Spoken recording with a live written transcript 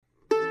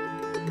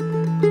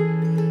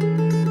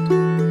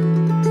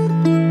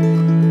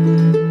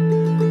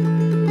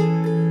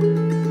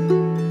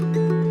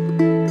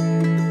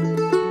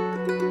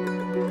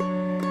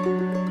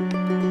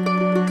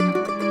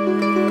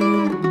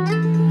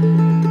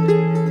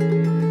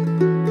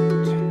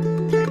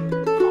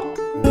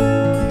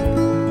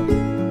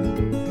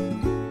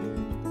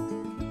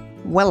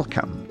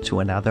Welcome to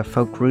another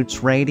Folk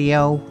Roots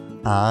Radio.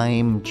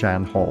 I'm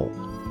Jan Hall.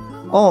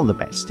 All the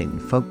best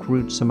in folk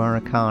roots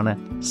Americana,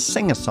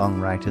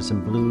 singer-songwriters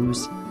and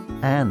blues,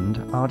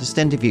 and artist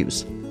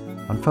interviews.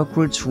 On Folk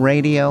Roots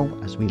Radio,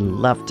 as we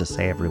love to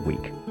say every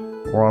week,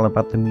 we're all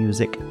about the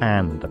music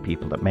and the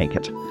people that make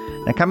it.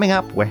 Now coming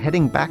up, we're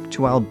heading back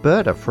to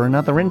Alberta for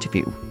another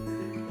interview.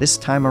 This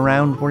time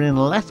around, we're in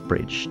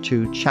Lethbridge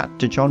to chat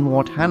to John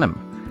Ward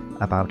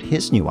Hannam about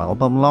his new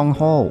album, Long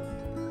Haul.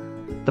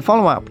 The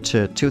follow-up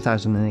to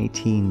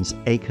 2018's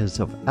Acres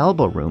of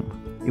Elbow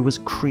Room, it was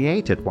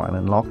created while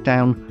in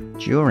lockdown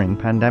during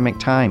pandemic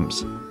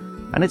times.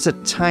 And it's a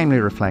timely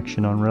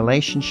reflection on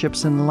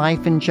relationships and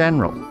life in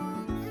general,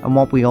 and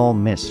what we all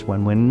miss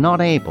when we're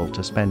not able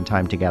to spend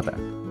time together.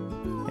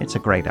 It's a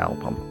great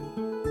album.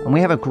 And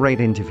we have a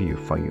great interview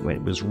for you.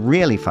 It was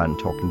really fun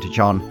talking to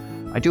John.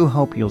 I do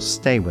hope you'll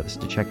stay with us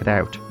to check it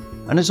out.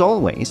 And as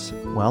always,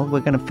 well,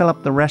 we're going to fill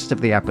up the rest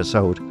of the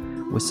episode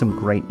with some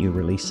great new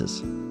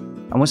releases.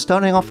 And we're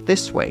starting off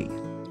this way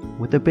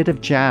with a bit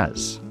of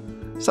jazz.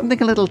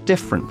 Something a little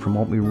different from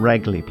what we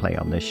regularly play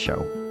on this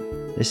show.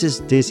 This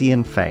is Dizzy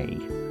and Faye.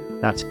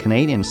 That's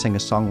Canadian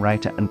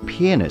singer-songwriter and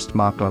pianist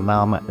Mark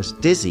Lalama as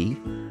Dizzy,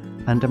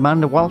 and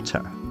Amanda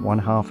Walter, one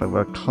half of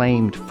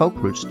acclaimed folk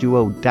roots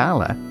duo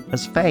Dala,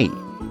 as Faye,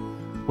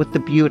 with the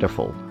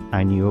beautiful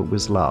I Knew It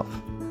Was Love.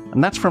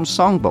 And that's from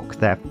Songbook,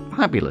 their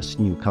fabulous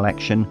new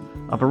collection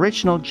of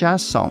original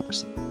jazz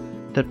songs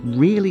that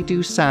really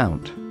do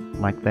sound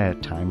like their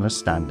timeless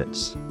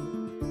standards.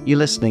 You're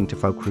listening to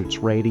Folk Roots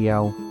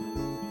Radio,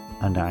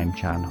 and I'm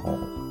Jan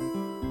Hall.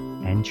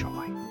 Enjoy.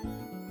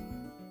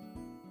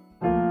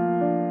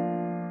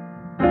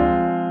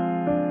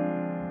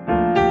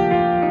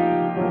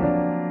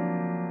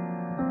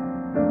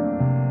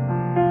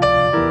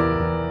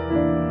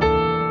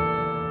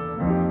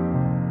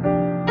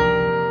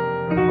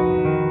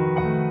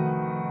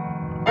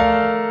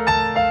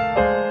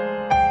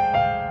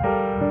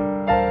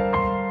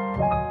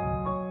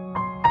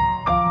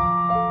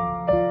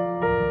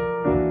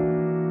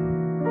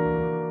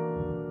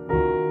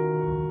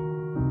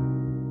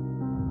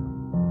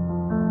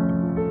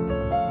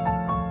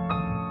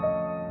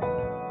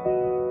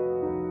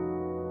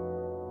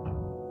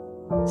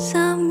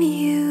 Some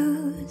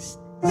use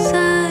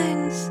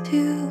signs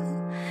to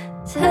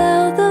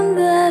tell them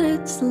that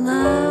it's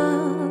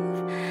love,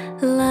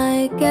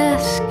 like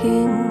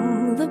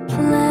asking the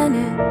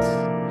planets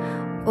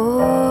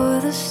or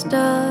the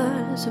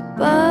stars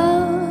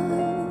above.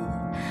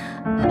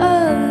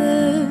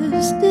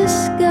 Others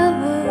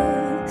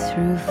discover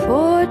through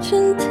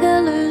fortune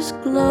teller's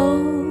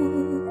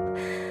globe,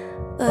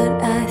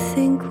 but I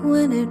think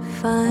when it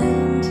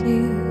finds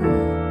you,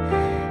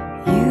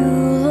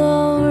 you'll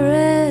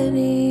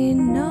already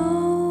know.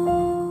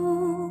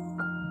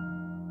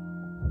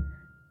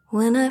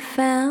 When I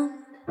found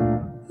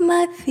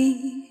my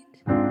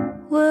feet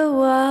were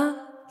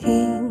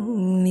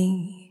walking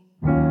me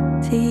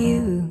to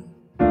you,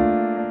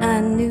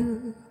 I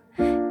knew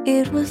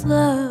it was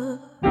love.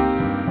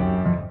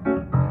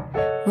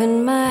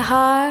 When my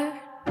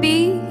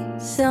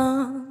heartbeat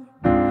song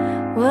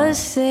was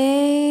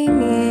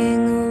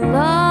singing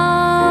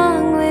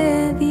along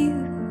with you,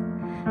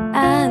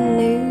 I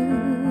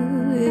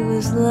knew it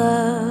was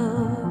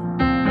love.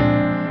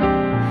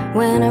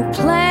 When a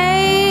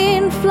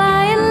plane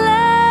flying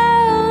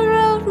loud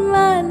wrote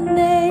my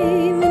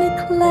name in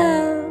a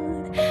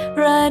cloud,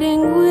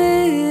 writing,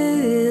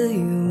 "Will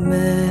you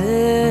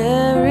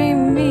marry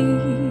me?"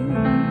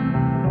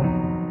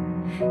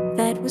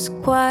 That was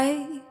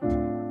quite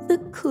the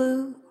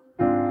clue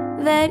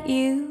that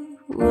you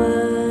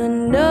were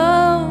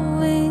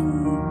knowing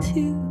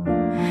too.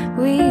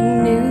 We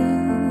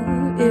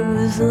knew it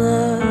was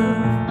love.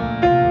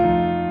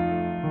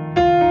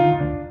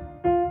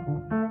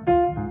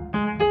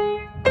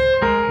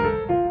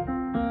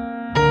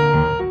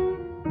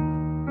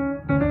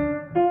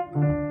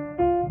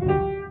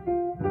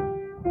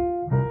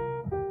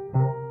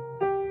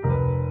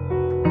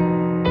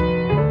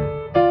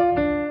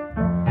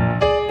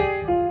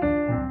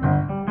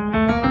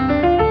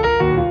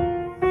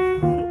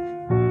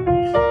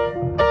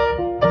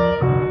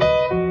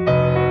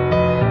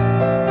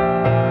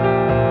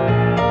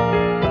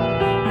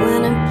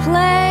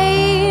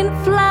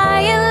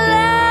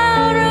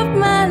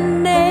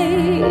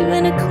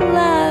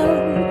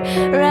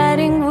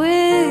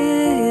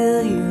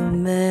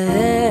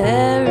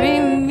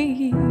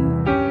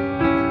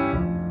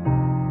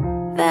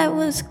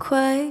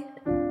 Quite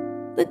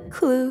the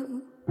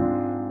clue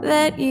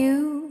that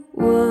you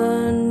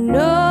were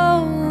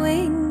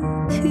knowing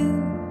too.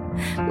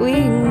 We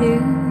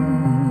knew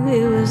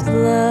it was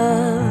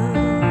love.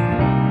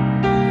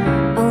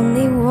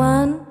 Only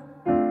one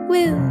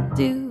will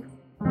do,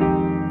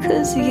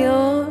 'cause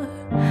you're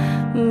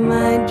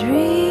my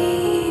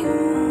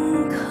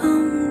dream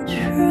come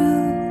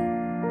true.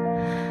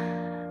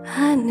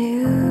 I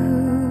knew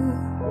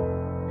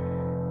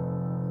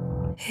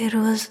it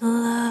was love.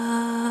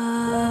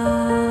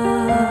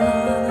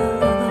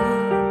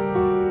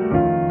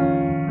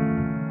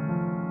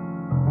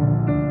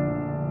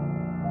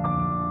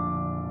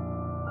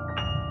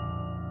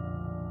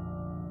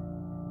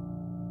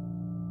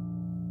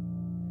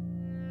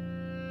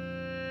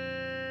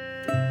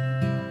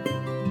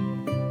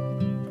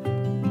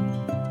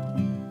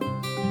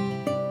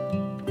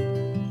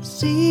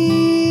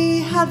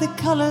 how the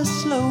colors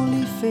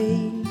slowly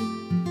fade,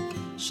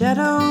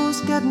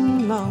 shadows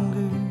getting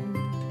longer,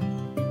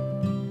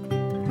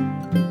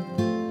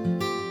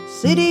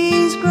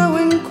 cities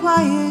growing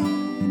quiet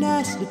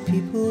as the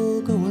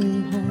people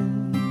going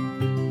home.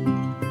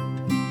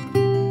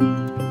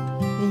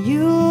 And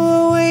you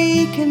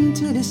awaken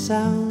to the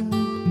sound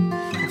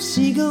of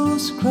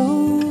seagulls,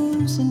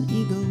 crows, and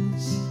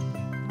eagles.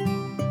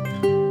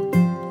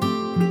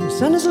 The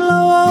sun is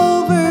low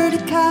over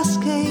the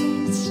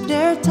Cascades,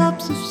 their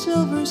tops of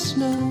silver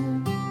snow.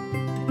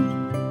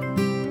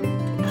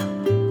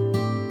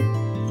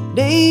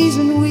 Days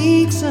and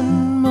weeks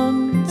and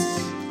months,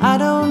 I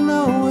don't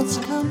know what's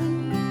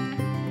coming.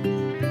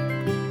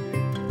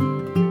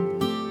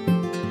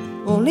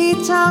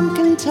 Only time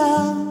can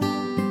tell,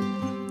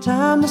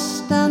 time is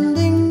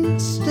standing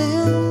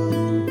still.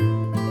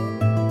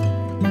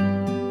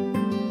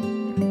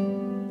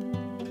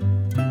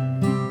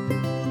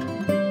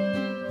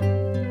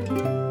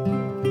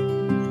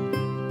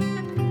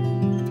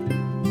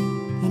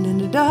 And in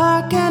the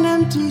dark and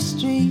empty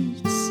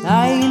streets,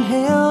 I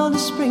inhale the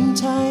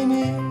springtime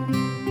air.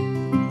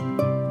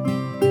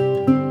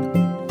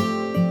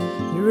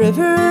 The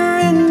river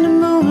in the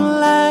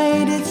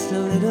moonlight, it's the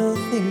little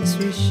things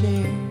we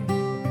share.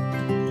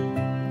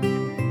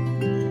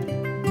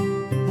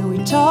 And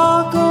we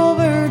talk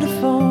over the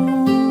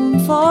phone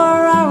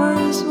for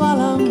hours while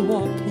I'm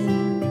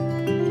walking.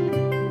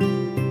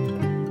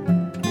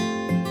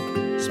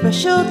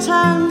 Special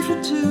time for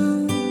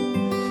two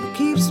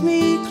keeps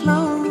me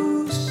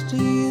close to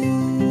you.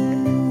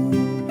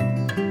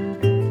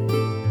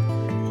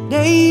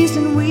 Days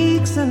and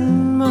weeks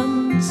and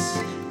months,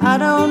 I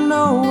don't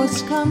know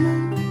what's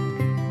coming.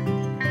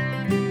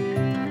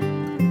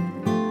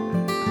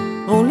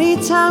 Only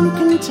time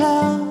can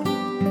tell,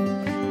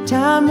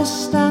 time is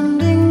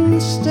standing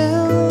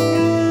still.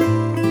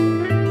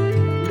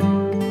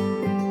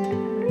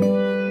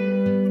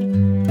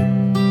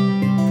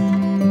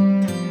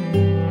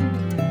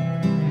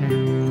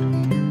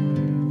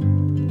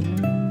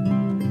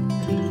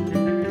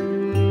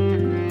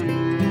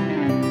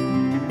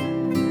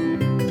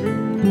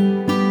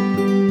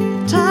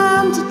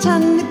 Time to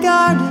tend the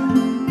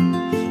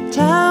garden,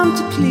 time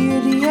to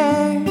clear the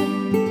air,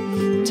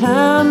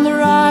 time to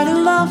write a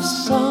love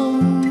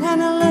song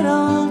and a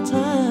little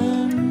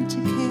time to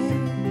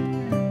care.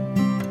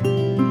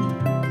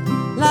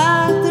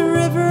 Like the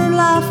river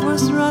life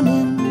was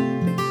running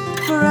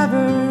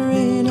forever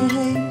in a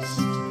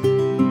haste.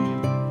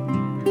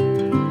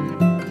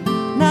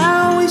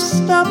 Now we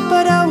stop,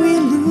 but are we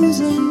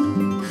losing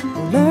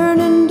or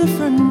learning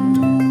different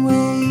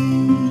ways?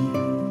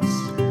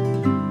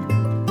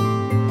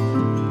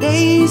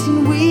 Days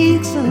and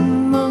weeks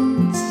and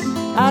months,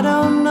 I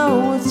don't know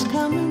what's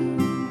coming.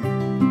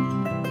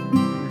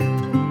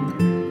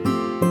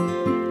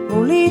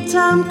 Only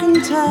time can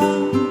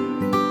tell,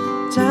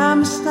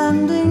 time is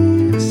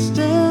standing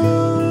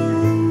still.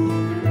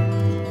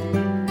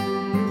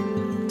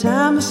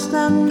 Time is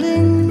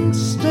standing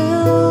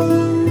still.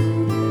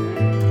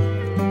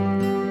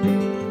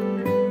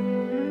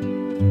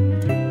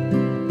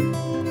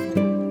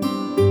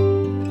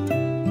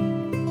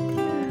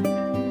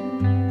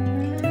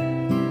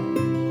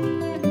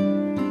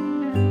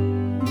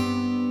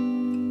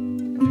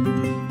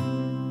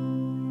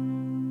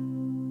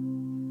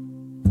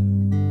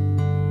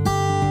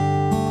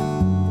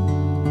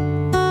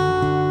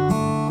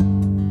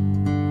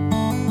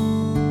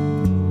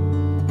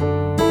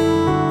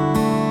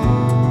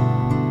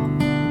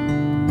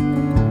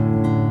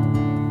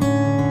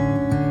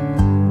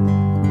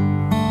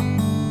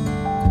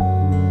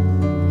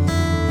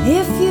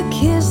 If you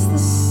kiss the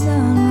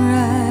sun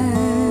right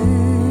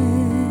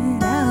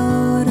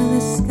out of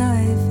the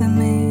sky for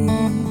me,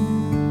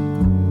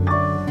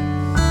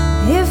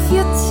 if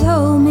you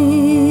told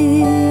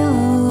me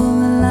all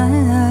the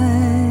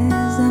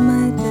lies I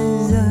might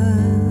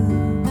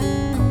deserve,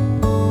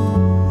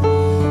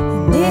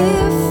 and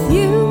if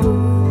you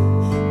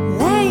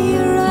lay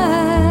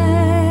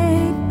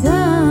right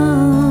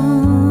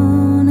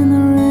down in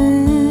the rain,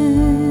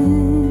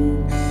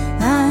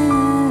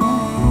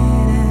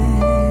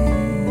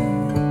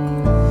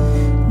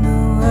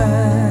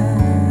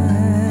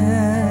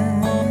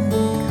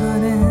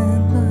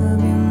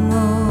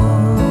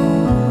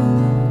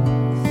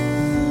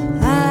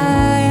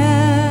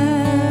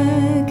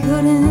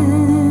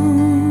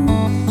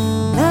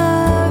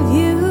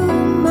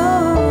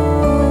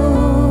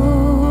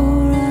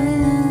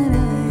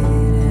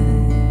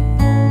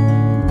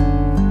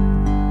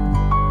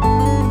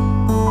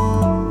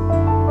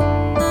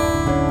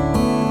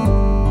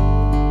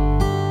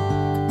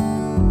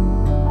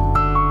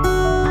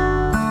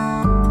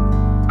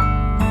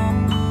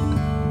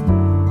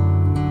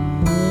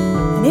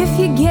 if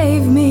you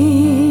gave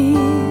me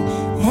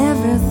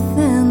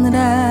everything that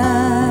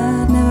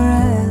I'd never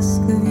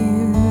ask of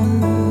you,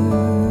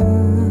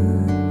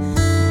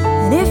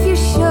 and if you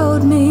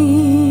showed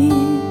me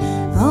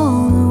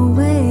all the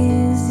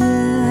ways you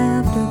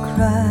have to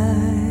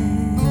cry,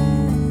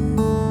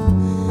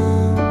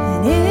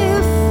 and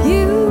if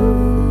you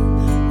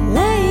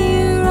lay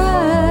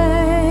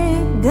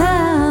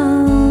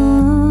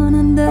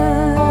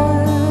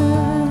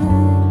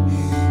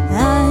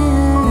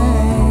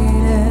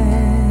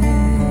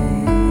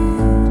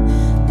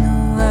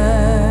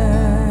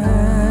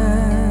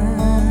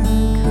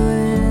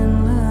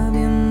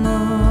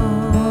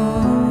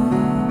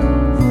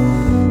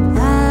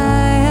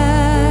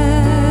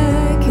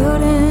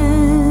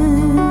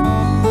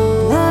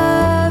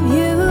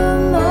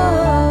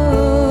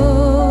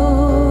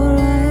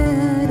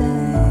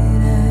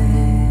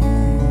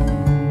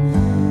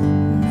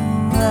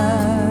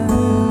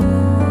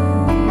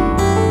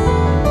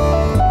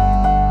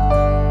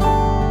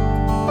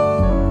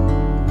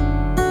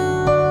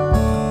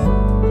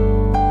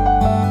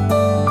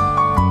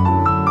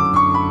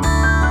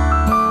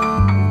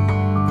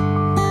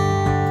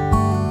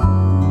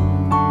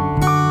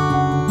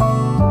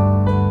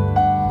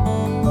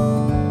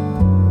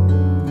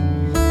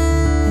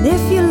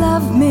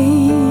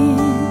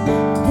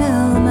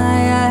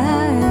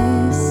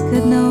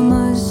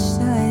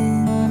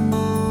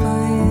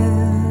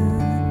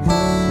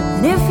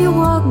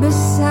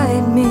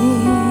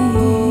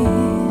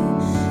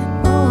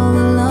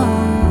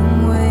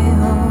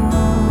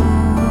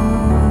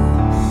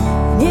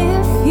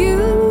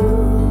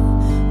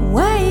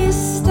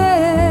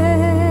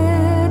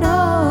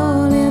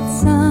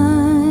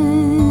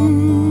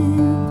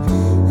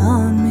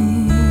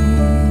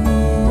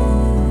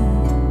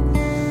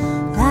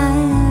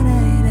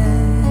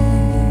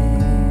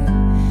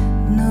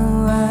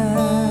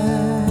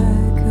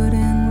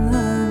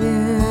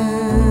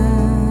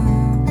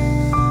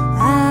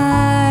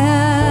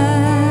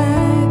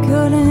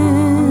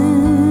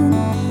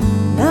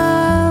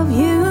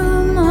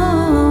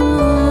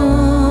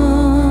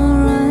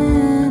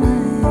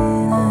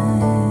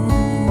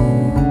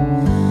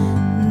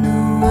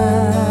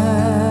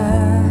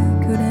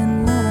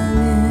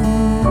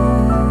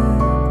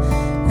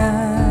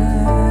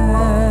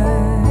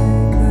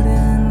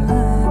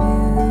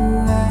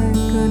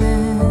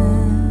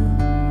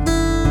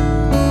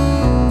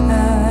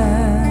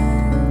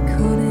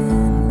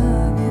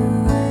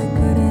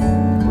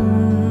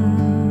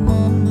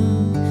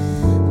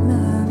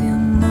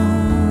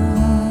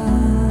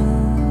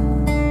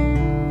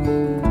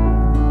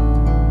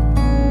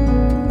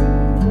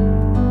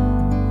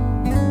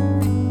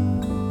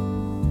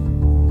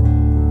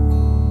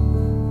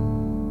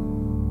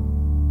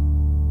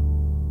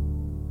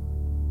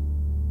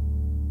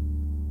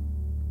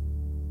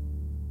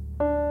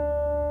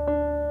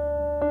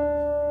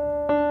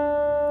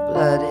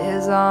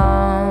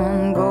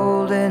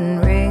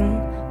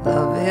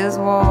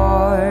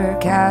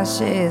work,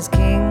 cash is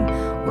king.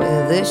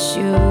 Wear the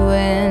shoe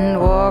and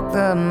walk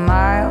the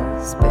mile.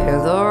 Spare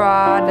the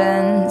rod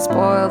and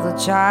spoil the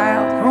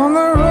child. On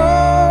the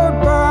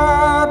road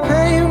by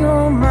pay you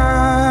no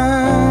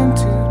mind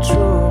to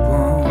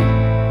trouble.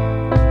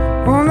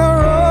 On the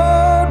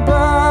road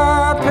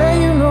by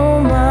pay you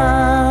no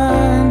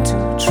mind to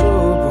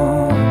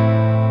trouble.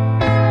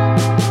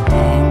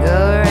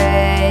 Anger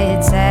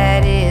red,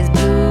 sad is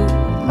blue.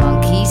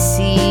 Monkey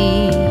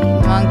see,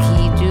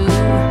 monkey do.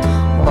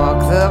 Walk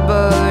the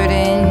bird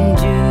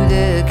into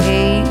the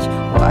cage.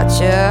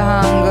 Watch a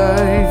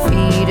hunger,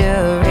 feed a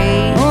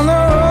rage. On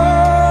the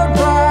road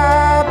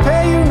by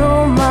pay you no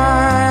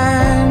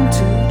mind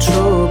to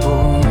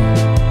trouble.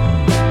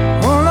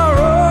 On the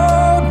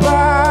road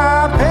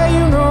by pay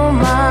you no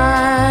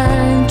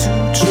mind to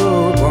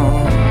trouble.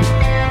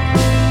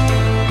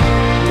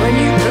 When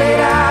you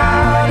played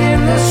out in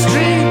the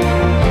street,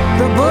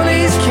 the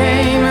bullies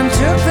came and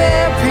took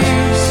their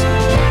piece.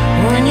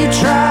 When you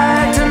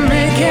tried to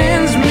make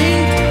ends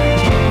meet,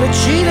 the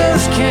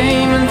cheaters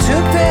came and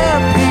took their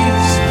piece.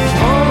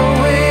 All the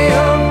way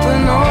up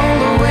and all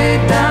the way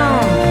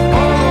down.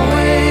 All the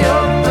way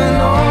up and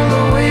all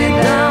the way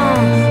down.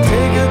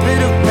 Take a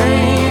bit of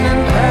pain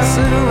and pass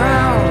it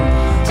around.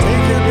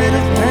 Take a bit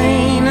of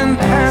pain and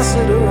pass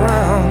it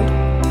around.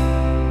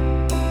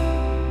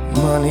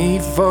 Money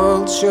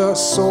vulture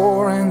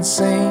soar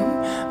insane.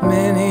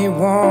 Many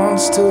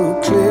wants to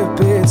clip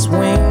its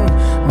wing.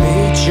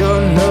 Nature,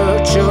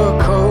 nurture,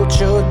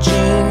 culture,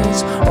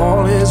 genes.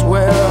 All is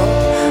well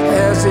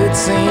as it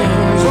seems.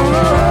 On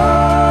the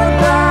road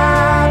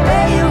by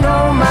pay you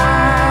no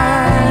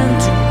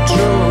mind to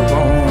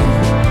trouble.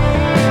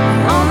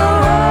 On the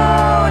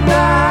road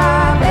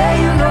by pay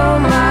you no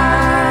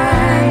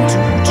mind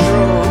to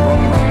trouble.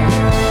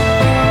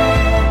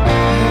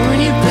 When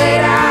you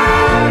played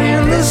out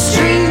in the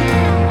street,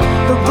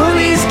 the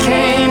bullies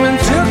came and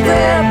took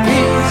their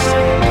piece.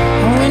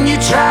 When you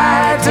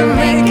tried to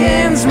make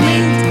ends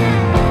meet,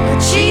 the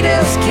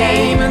cheaters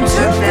came and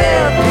took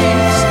their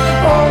piece.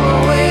 All the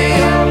way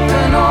up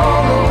and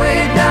all the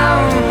way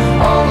down.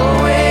 All the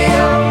way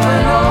up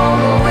and all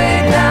the way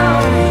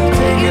down.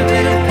 Take a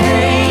bit of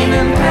pain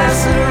and pass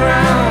it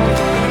around.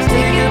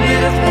 Take a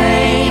bit of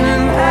pain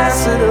and pass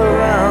it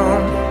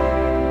around.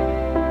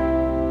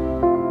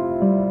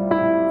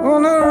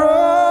 On the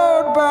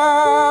road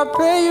by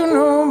pay you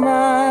no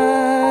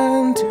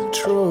mind to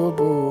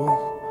trouble.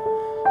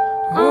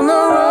 On the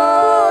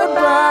road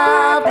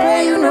by pay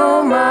you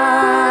no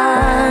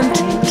mind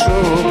to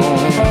trouble.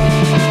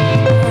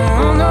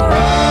 On the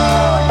road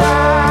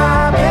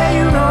by pay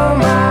you no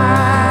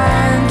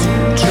mind to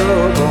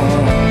trouble.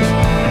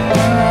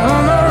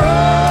 On the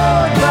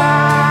road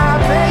by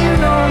pay you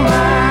no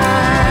mind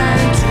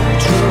to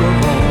trouble.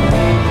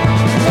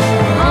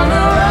 On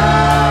the road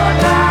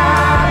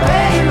by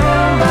pay you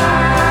no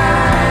mind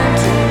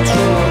to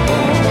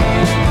trouble.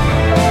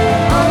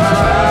 On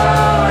the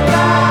road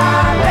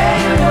by pay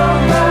you no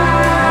mind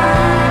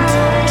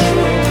to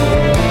trouble.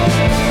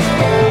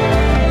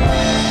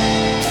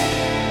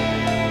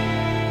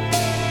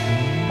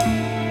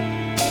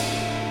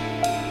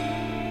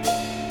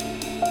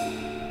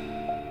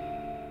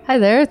 Hi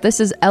there, this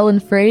is Ellen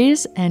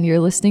Fraze, and you're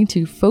listening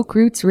to Folk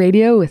Roots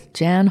Radio with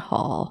Jan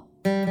Hall.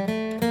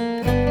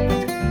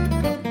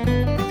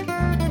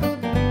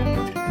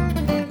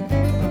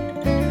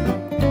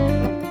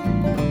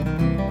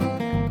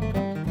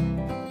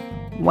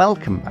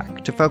 Welcome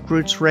back to Folk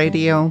Roots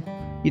Radio.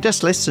 You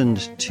just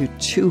listened to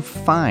two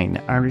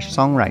fine Irish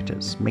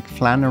songwriters, Mick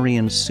Flannery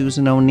and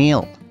Susan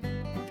O'Neill,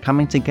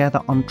 coming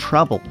together on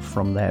Trouble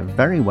from their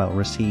very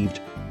well-received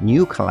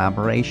new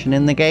collaboration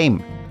In the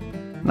Game.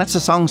 And that's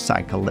a song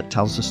cycle that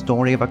tells the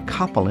story of a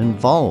couple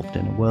involved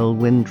in a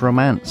whirlwind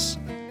romance.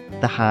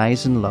 The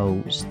highs and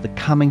lows, the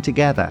coming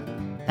together,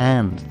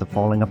 and the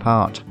falling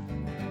apart.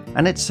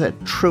 And it's a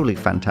truly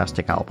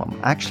fantastic album,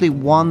 actually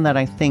one that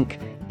I think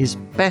is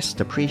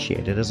best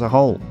appreciated as a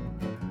whole,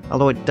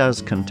 although it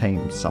does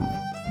contain some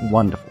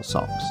wonderful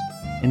songs.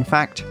 In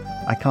fact,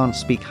 I can't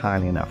speak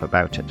highly enough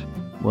about it.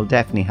 We'll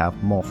definitely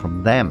have more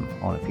from them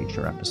on a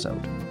future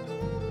episode.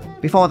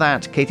 Before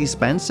that, Katie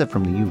Spencer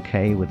from the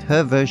UK with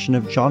her version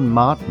of John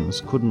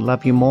Martyn's Couldn't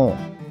Love You More.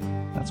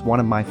 That's one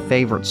of my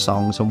favourite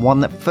songs and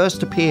one that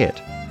first appeared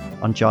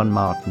on John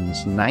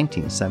Martyn's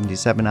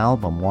 1977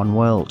 album One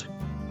World.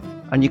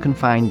 And you can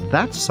find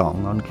that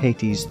song on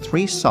Katie's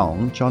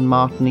 3-song John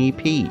Martyn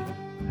EP,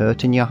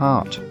 Hurt in Your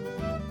Heart,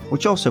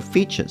 which also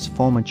features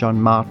former John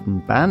Martyn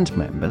band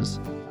members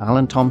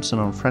Alan Thompson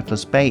on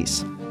fretless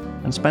bass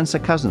and Spencer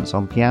Cousins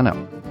on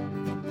piano.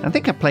 I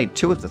think I played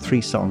 2 of the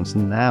 3 songs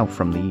now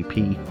from the EP,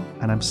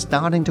 and I'm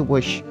starting to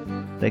wish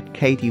that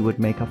Katie would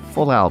make a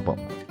full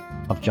album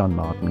of John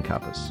Martyn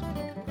covers.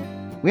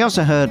 We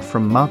also heard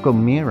from Margot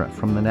Mira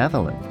from the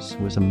Netherlands,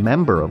 who is a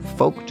member of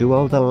folk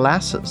duo The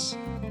Lasses,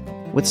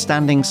 with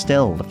Standing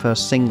Still, the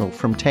first single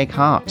from Take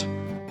Heart,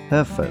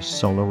 her first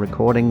solo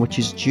recording, which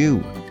is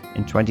due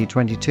in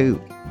 2022.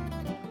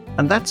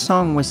 And that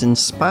song was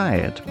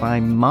inspired by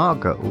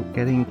Margot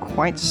getting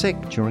quite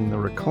sick during the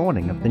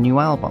recording of the new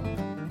album.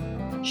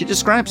 She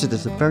describes it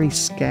as a very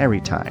scary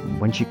time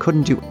when she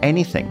couldn't do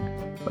anything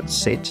but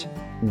sit,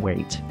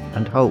 wait,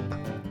 and hope.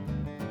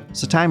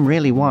 So time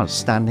really was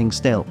standing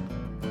still.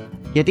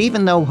 Yet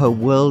even though her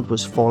world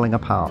was falling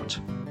apart,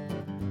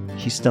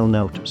 she still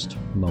noticed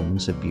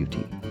moments of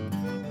beauty.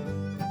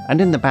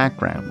 And in the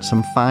background,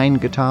 some fine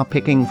guitar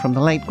picking from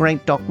the late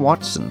great Doc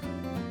Watson,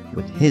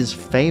 with his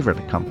favourite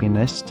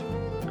accompanist,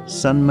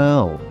 Son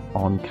Merle,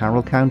 on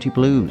Carroll County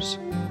Blues,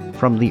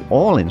 from the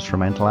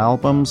all-instrumental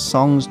album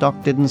Songs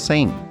Doc Didn't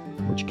Sing,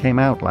 which came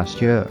out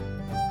last year.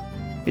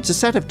 It's a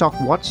set of Doc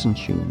Watson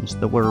tunes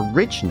that were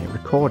originally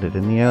recorded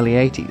in the early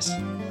 80s,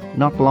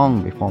 not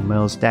long before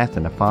Merle's death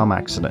in a farm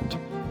accident,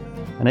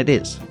 and it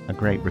is a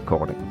great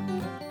recording.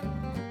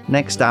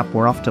 Next up,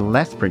 we're off to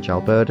Lethbridge,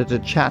 Alberta to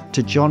chat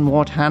to John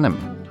Ward Hannam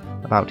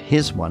about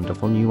his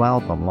wonderful new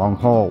album, Long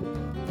Haul.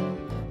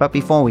 But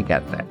before we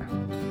get there,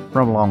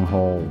 from Long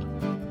Haul,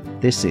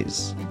 this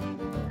is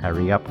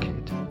Hurry Up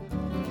Kid.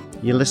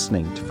 You're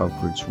listening to Folk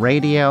Roots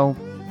Radio,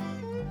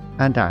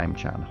 and I'm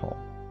Jan Hall.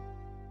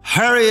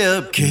 Hurry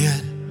up,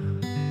 kid,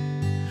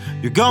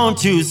 you're going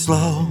too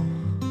slow.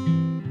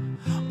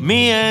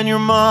 Me and your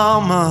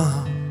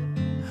mama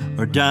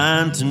are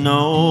dying to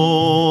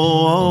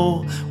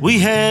know. We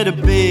had a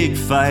big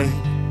fight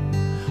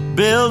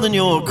building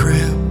your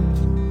crib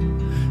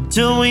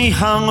till we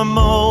hung a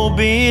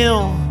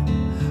mobile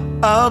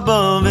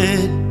above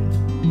it.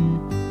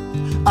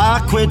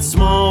 I quit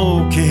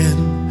smoking,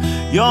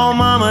 your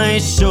mama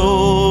is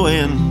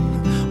showing.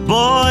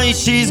 Boy,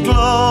 she's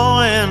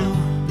glowing.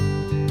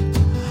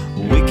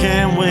 We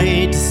can't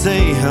wait to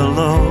say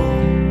hello.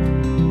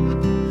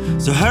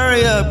 So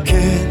hurry up,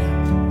 kid,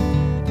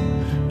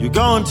 you're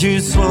going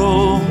too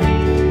slow.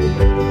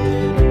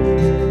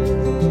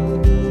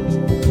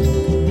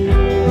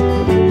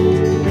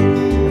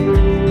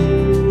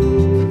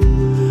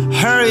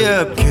 Hurry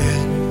up,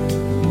 kid,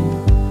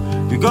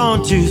 you're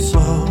going too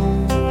slow.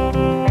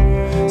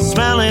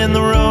 Smelling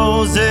the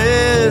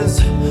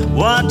roses,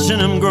 watching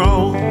them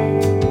grow.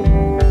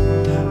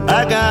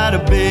 I got a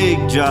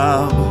big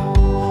job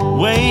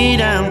way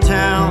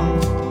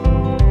downtown.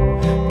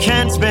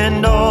 Can't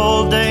spend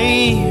all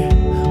day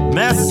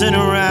messing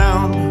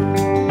around.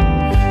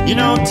 You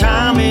know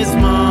time is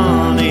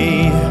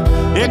money,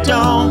 it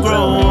don't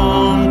grow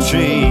on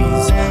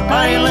trees.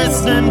 Are you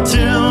listening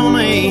to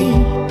me?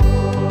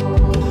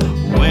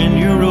 When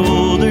you're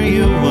older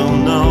you will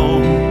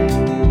know.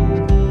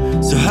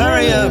 So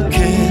hurry up,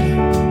 kid,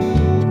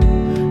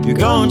 you're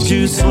going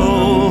too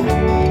slow.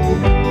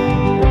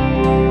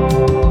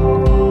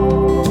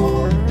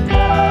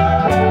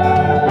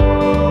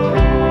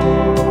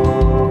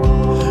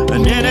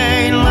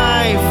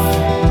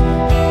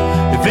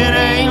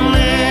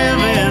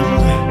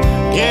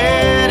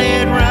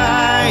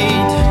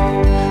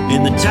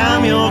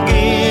 Time you're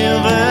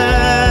given,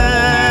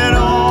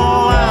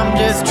 oh, I'm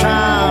just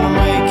trying to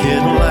make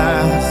it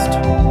last.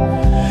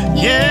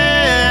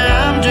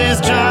 Yeah, I'm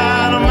just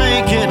trying to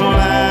make it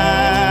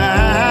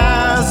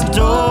last.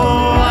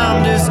 Oh,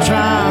 I'm just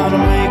trying to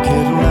make it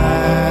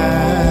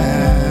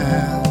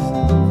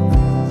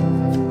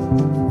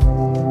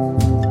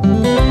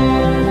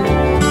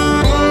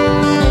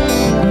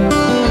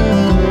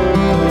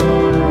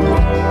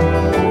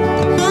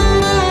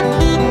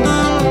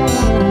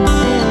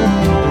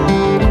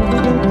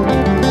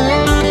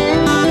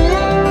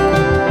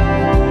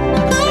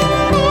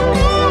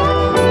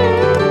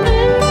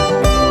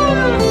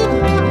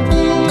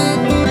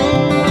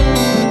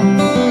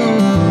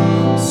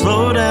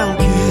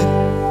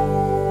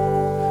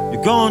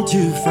going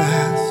too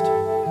fast.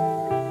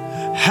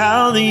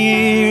 How the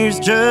years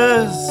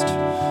just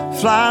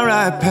fly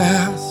right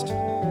past.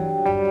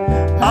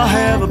 I'll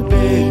have a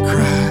big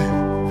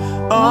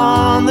cry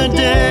on the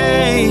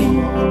day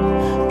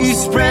you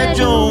spread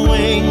your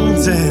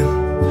wings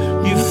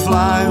and you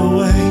fly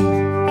away.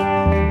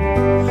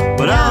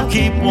 But I'll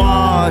keep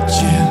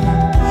watching,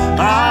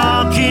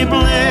 I'll keep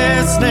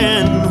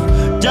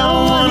listening.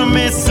 Don't wanna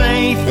miss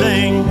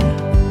anything.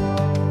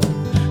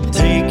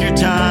 Take your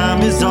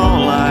time is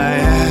all I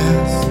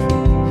ask.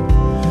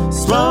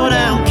 Slow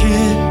down,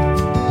 kid,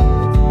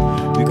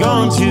 you're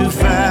going too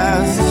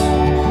fast.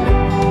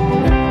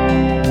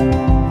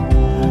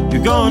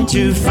 You're going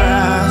too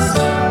fast.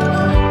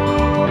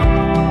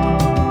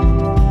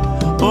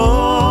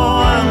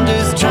 Oh, I'm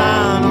just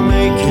trying to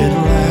make it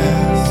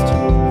last.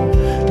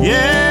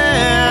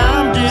 Yeah,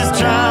 I'm just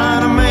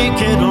trying to make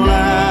it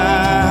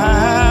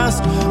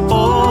last.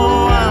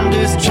 Oh, I'm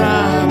just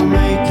trying to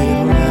make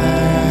it last.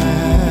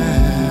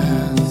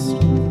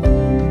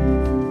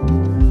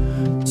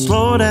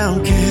 Slow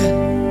down, kid.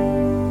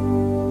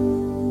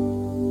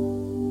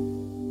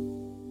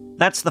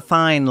 That's the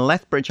fine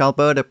Lethbridge,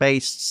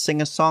 Alberta-based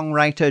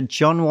singer-songwriter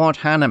John Ward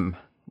Hannam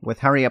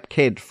with Hurry Up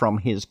Kid from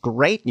his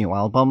great new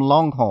album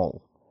Long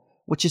Haul,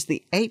 which is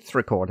the 8th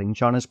recording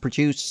John has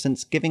produced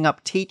since giving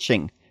up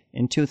teaching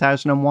in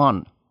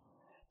 2001.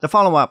 The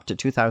follow-up to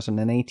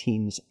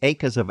 2018's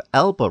Acres of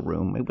Elbow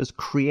Room, it was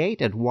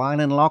created while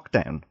in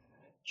lockdown,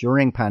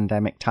 during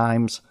pandemic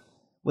times,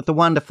 with the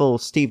wonderful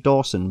Steve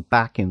Dawson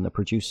back in the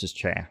producer's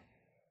chair.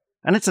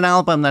 And it's an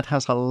album that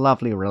has a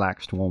lovely,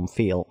 relaxed, warm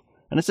feel.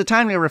 And it's a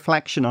timely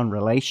reflection on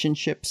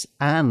relationships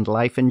and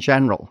life in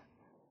general,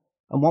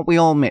 and what we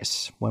all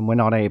miss when we're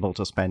not able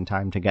to spend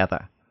time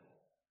together.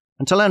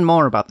 And to learn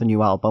more about the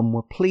new album,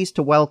 we're pleased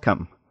to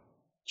welcome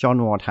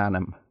John Ward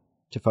Hannam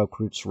to Folk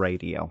Roots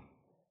Radio.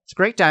 It's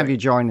great to have you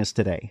join us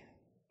today.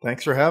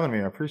 Thanks for having me.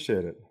 I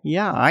appreciate it.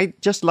 Yeah, I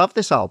just love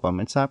this album.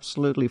 It's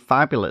absolutely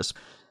fabulous.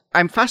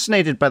 I'm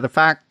fascinated by the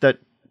fact that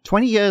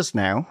 20 years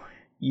now,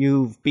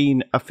 you've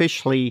been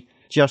officially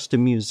just a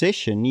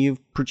musician.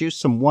 You've produced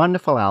some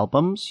wonderful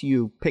albums.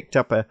 You picked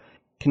up a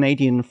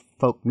Canadian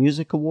Folk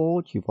Music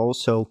Award. You've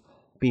also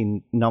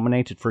been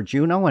nominated for a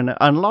Juno and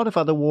a lot of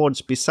other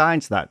awards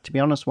besides that. To be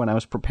honest, when I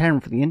was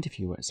preparing for the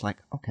interview, it's like,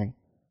 okay,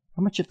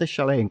 how much of this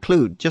shall I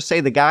include? Just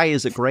say the guy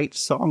is a great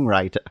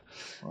songwriter.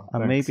 Well,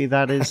 and maybe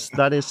that is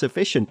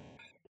sufficient.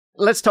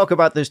 Let's talk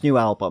about this new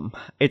album.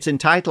 It's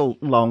entitled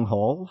Long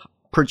Haul,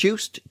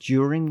 produced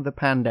during the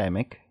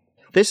pandemic.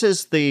 This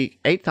is the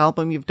 8th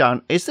album you've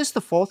done. Is this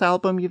the 4th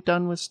album you've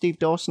done with Steve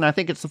Dawson? I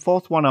think it's the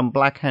 4th one on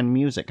Black Hen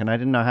Music, and I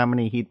didn't know how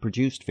many he'd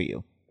produced for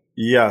you.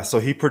 Yeah, so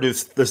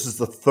this is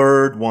the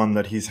 3rd one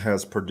that he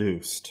has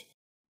produced.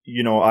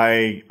 You know,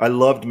 I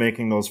loved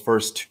making those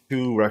first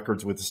 2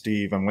 records with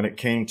Steve. And when it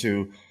came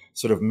to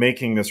sort of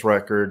making this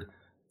record,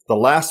 the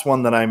last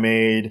one that I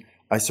made,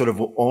 I sort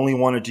of only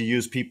wanted to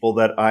use people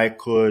that I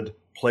could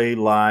play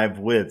live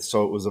with.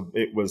 So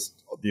it was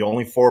the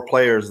only 4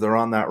 players that are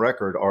on that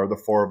record are the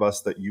 4 of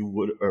us that you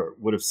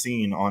would have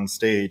seen on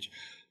stage.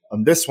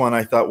 On this one,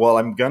 I thought, well,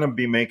 I'm going to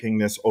be making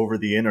this over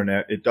the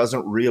internet. It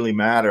doesn't really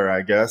matter,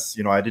 I guess.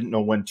 You know, I didn't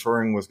know when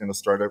touring was going to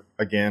start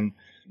again,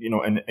 you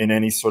know, in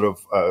any sort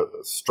of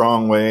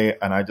strong way.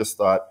 And I just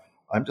thought,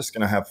 I'm just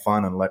going to have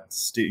fun and let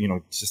Steve, you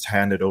know, just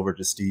hand it over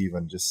to Steve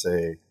and just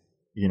say,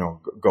 you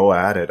know, go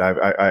at it.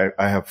 I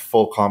have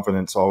full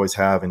confidence, always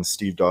have, in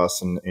Steve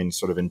Dawson in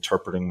sort of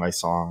interpreting my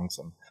songs,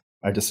 and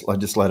I just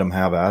let him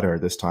have at her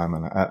this time,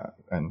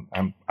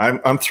 and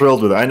I'm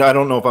thrilled with it. I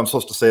don't know if I'm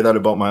supposed to say that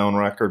about my own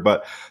record,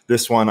 but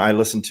this one I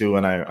listened to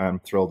and I'm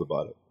thrilled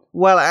about it.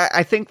 Well,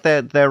 I think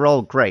that they're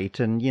all great,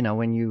 and you know,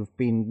 when you've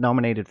been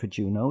nominated for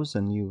Junos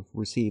and you've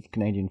received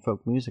Canadian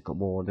Folk Music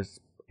Award,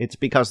 it's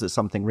because there's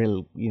something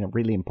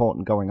really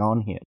important going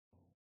on here.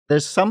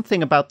 There's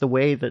something about the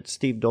way that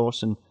Steve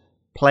Dawson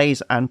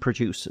plays and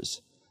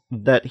produces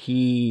that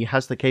he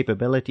has the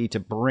capability to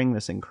bring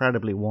this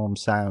incredibly warm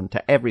sound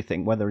to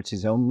everything, whether it's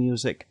his own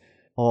music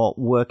or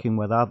working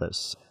with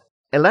others.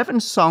 11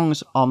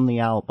 songs on the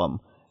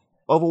album.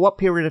 Over what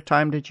period of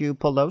time did you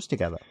pull those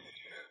together?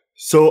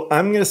 So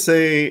I'm going to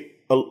say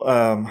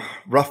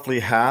roughly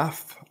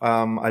half.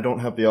 I don't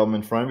have the album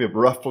in front of me, but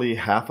roughly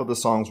half of the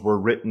songs were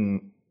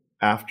written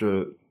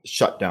after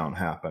shutdown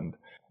happened.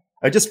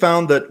 I just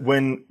found that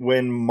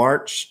when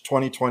March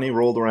 2020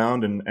 rolled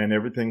around and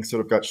everything sort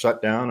of got shut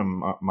down,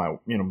 and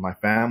my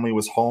family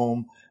was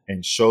home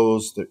and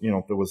shows that, you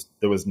know,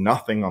 there was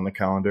nothing on the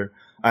calendar,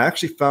 I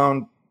actually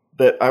found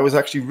that I was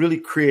actually really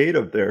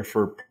creative there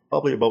for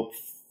probably about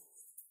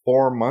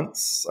 4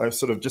 months. I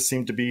sort of just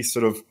seemed to be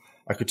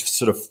I could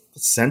sort of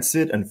sense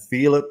it and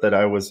feel it that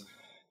I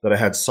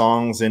had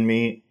songs in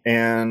me.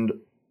 And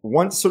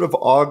once sort of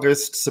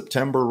August,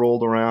 September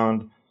rolled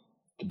around,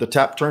 the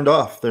tap turned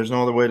off. There's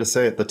no other way to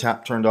say it. The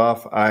tap turned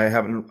off. I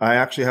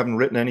actually haven't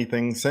written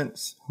anything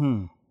since.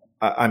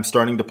 I'm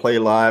starting to play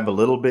live a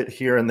little bit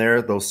here and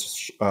there.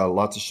 Those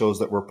lots of shows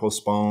that were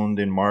postponed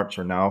in March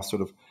are now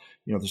sort of,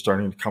 you know, they're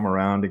starting to come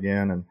around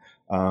again. And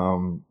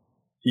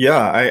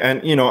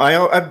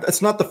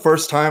it's not the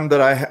first time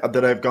that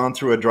I've gone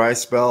through a dry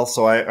spell.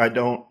 So I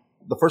don't.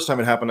 The first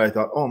time it happened, I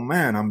thought, oh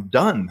man, I'm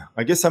done.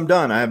 I guess I'm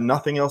done. I have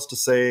nothing else to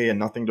say and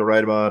nothing to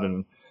write about.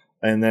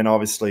 And then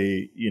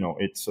obviously, you know,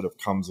 it sort of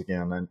comes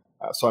again. And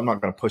so I'm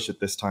not going to push it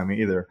this time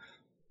either.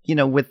 You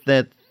know, with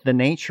the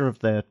nature of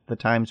the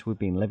times we've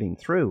been living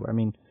through, I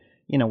mean,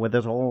 you know, with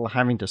us all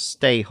having to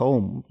stay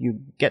home, you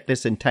get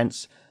this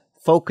intense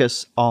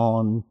focus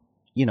on,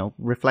 you know,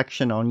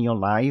 reflection on your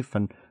life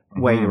and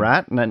where you're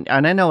at. And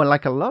I know,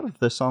 like, a lot of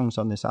the songs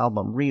on this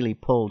album really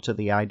pull to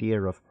the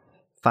idea of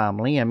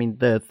family. I mean,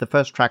 the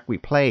first track we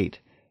played,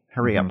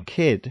 Hurry Up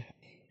Kid,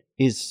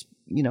 is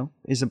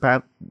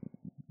about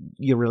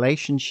your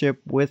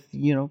relationship with,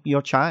 you know,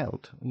 your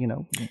child. You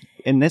know,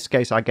 in this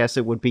case, I guess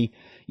it would be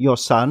your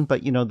son,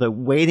 but, you know, the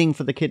waiting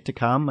for the kid to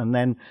come and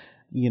then,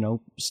 you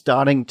know,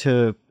 starting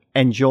to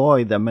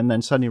enjoy them and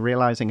then suddenly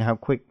realizing how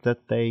quick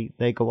that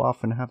they go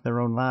off and have their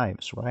own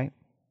lives, right?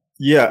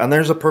 Yeah, and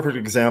there's a perfect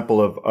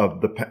example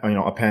of the, you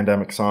know, a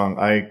pandemic song.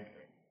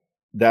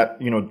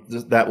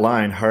 That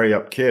line, "Hurry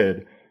Up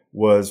Kid,"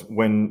 was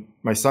when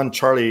my son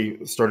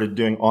Charlie started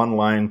doing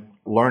online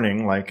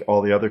learning like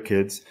all the other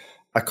kids.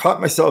 I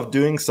caught myself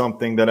doing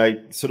something that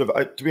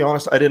to be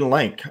honest, I didn't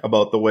like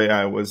about the way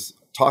I was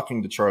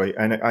talking to Charlie.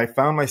 And I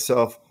found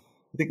myself,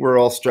 I think we're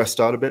all stressed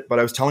out a bit, but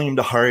I was telling him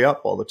to hurry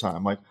up all the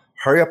time. Like,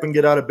 hurry up and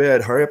get out of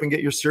bed, hurry up and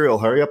get your cereal,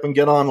 hurry up and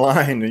get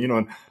online, and, you know,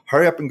 and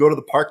hurry up and go to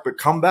the park, but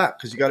come back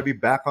because you got to be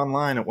back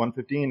online at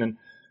 1:15.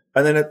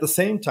 And then at the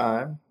same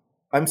time,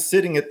 I'm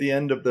sitting at the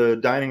end of the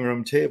dining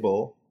room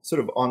table, sort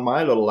of on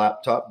my little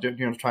laptop,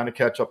 trying to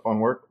catch up on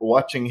work,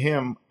 watching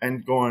him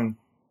and going,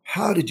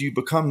 how did you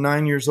become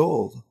 9 years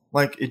old?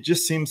 Like, it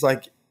just seems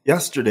like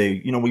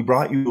yesterday, we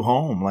brought you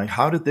home. Like,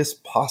 how did this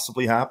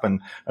possibly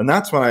happen? And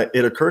that's when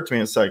it occurred to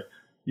me, it's like,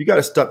 you got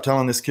to stop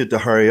telling this kid to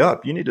hurry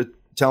up. You need to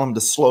tell him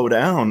to slow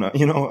down,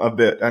 a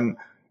bit. And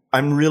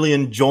I'm really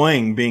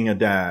enjoying being a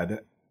dad.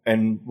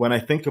 And when I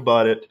think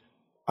about it,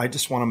 I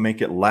just want to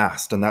make it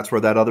last. And that's where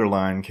that other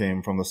line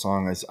came from the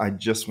song, is I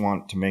just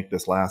want to make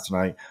this last.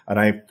 And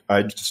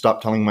I just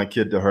stopped telling my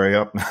kid to hurry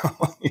up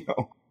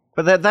now,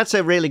 But that's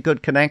a really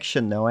good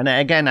connection, though. And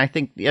again, I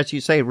think, as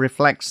you say,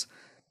 reflects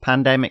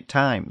pandemic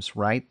times,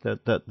 right?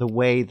 The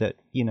way that,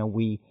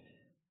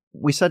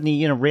 we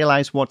suddenly,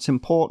 realize what's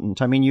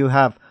important. I mean, you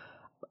have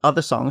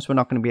other songs, we're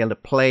not going to be able to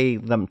play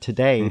them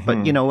today,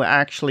 but,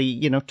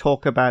 actually,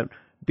 talk about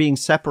being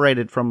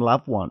separated from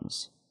loved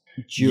ones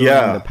during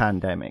the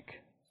pandemic.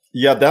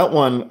 Yeah, that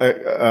one,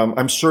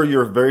 I'm sure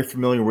you're very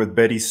familiar with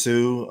Betty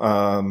Sue,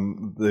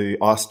 the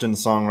Austin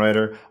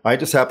songwriter. I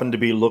just happened to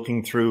be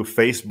looking through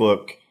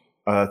Facebook,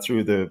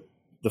 through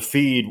the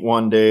feed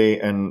one day,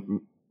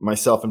 and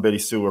myself and Betty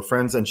Sue were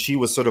friends, and she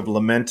was sort of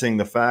lamenting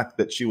the fact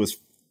that she was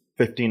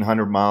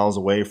 1,500 miles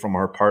away from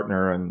her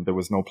partner, and there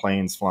was no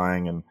planes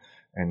flying,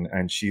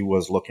 and she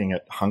was looking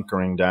at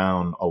hunkering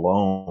down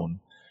alone.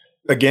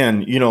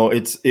 Again,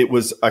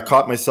 I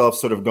caught myself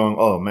sort of going,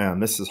 oh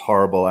man, this is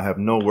horrible. I have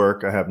no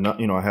work. I have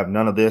I have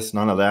none of this,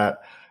 none of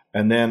that.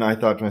 And then I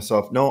thought to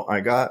myself, no, I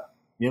got,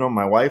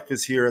 my wife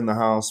is here in the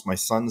house. My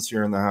son's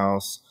here in the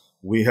house.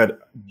 We had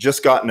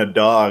just gotten a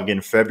dog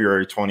in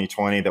February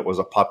 2020 that was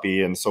a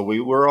puppy. And so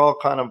we were all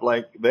kind of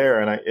like there.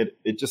 And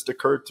it just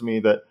occurred to me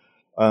that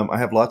I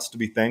have lots to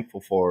be thankful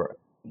for.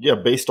 Yeah,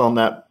 based on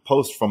that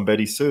post from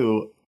Betty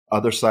Sue,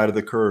 Other Side of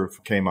the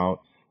Curve came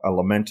out,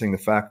 lamenting the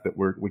fact that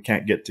we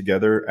can't get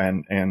together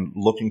and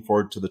looking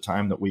forward to the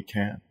time that we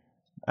can.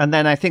 And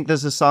then I think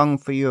there's a song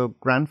for your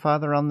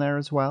grandfather on there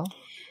as well.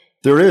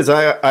 There is.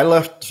 I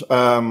left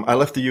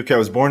the UK. I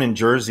was born in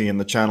Jersey in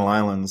the Channel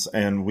Islands,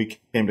 and we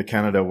came to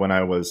Canada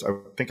I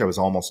think I was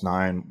almost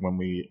 9 when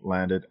we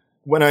landed.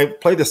 When I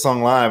play this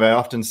song live, I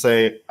often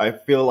say I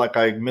feel like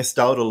I missed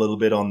out a little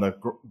bit on the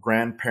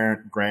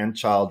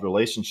grandparent-grandchild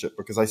relationship,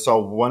 because I saw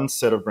one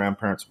set of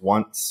grandparents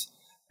once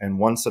and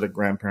one set of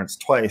grandparents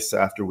twice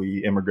after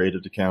we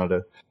immigrated to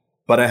Canada.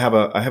 But I have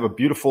a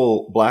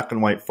beautiful black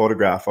and white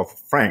photograph of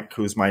Frank,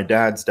 who's my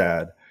dad's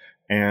dad.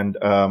 And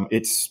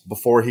it's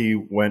before he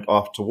went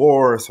off to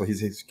war. So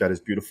he's got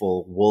his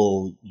beautiful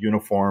wool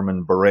uniform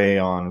and beret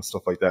on and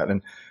stuff like that.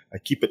 And I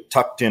keep it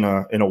tucked in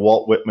a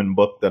Walt Whitman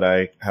book that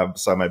I have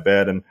beside my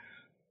bed. And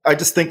I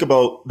just think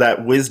about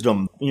that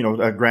wisdom,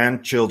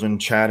 grandchildren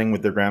chatting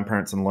with their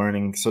grandparents and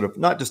learning sort of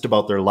not just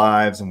about their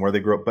lives and where they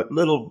grew up, but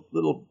little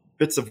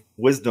bits of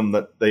wisdom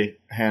that they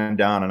hand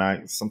down.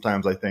 And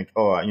sometimes I think,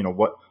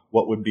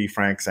 what would be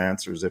Frank's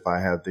answers if I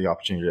had the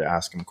opportunity to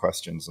ask him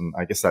questions? And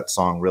I guess that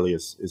song really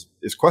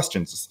is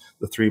questions.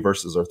 The 3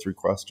 verses are 3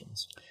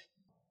 questions.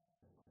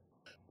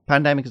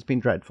 Pandemic has been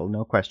dreadful,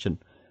 no question.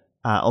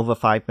 Over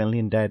 5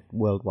 million dead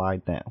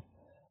worldwide now.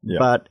 Yeah.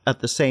 But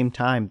at the same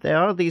time, there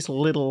are these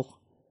little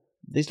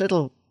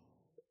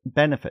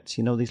benefits,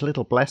 these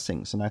little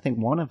blessings. And I think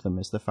one of them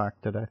is the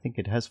fact that I think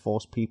it has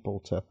forced people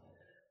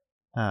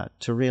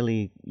to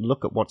really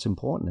look at what's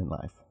important in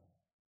life.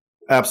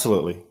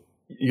 Absolutely.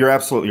 You're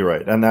absolutely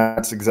right. And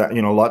that's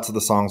exactly, lots of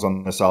the songs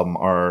on this album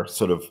are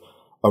sort of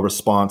a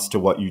response to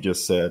what you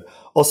just said.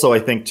 Also, I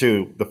think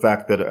too, the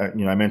fact that,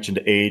 I mentioned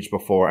age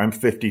before. I'm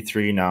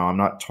 53 now. I'm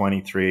not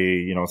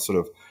 23, sort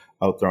of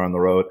out there on the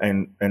road.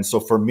 And so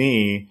for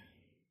me,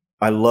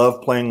 I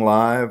love playing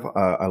live.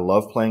 I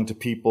love playing to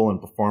people and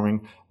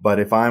performing. But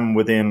if I'm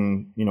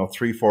within,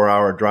 3-4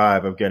 hour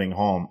drive of getting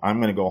home, I'm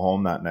going to go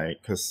home that night,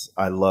 because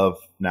I love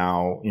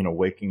now,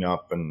 waking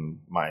up and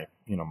my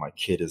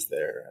kid is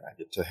there and I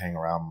get to hang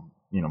around,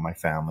 my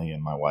family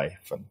and my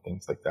wife and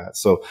things like that.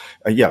 So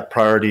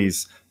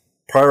priorities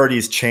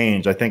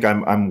change. I think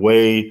I'm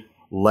way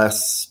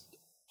less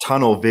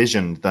tunnel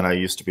visioned than I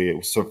used to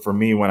be. So for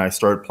me, when I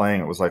started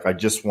playing, it was like I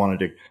just wanted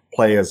to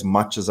play as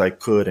much as I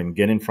could and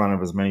get in front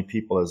of as many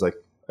people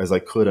as I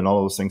could and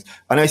all those things.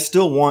 And I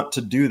still want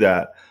to do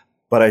that,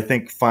 but I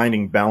think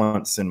finding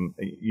balance in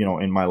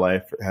my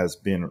life has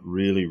been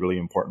really, really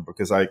important,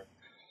 because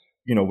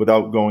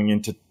without going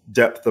into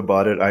depth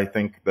about it, I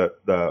think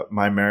that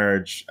my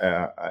marriage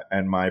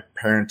and my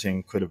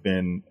parenting could have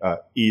been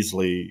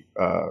easily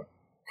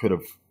could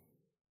have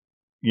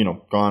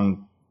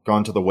gone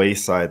to the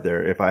wayside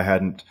there if I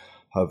hadn't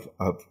have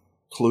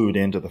clued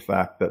into the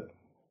fact that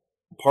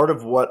part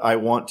of what I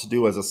want to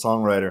do as a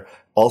songwriter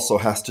also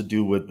has to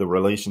do with the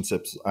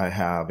relationships I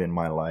have in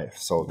my life.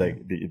 So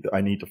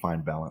I need to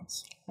find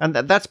balance. And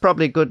that's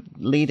probably a good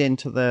lead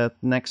into the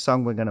next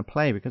song we're going to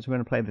play, because we're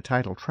going to play the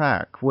title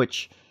track,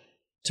 which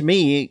to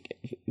me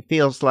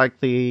feels like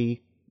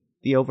the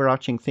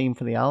overarching theme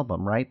for the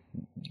album, right?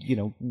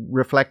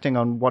 Reflecting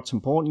on what's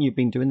important. You've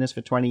been doing this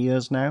for 20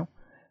 years now.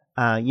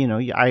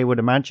 I would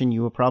imagine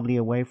you were probably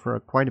away for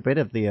quite a bit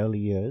of the early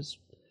years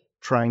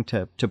trying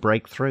to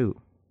break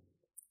through.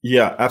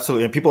 Yeah,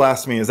 absolutely. And people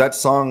ask me, is that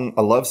song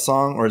a love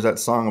song or is that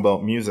song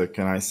about music?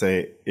 And I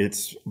say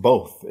it's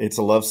both. It's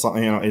a love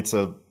song. It's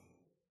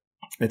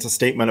a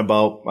statement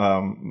about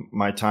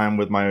my time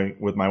with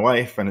my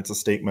wife, and it's a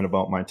statement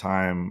about my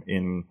time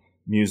in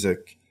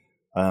music.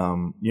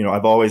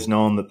 I've always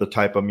known that the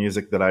type of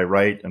music that I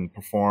write and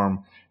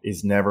perform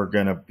is never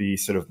going to be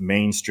sort of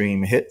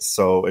mainstream hits.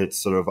 So it's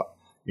sort of,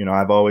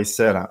 I've always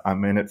said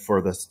I'm in it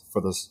for this,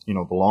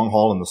 the long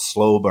haul and the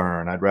slow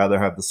burn. I'd rather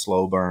have the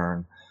slow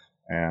burn.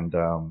 And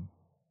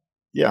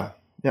yeah.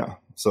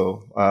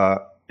 So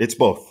it's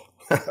both.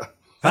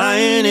 I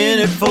ain't in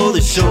it for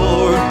the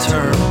short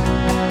term.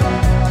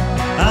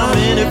 I'm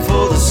in it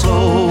for the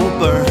slow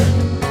burn.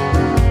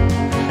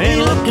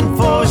 Ain't looking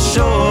for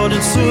short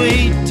and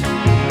sweet.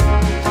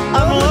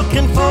 I'm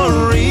looking for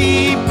a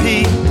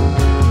repeat.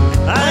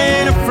 I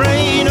ain't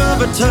afraid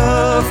of a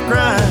tough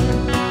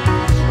grind,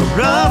 a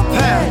rough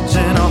patch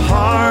and a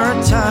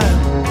hard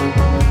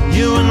time.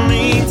 You and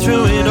me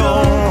through it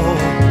all,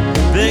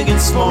 big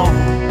and small.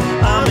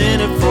 I'm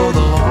in it for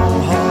the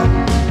long haul.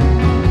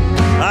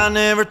 I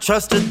never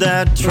trusted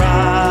that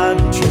tried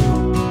and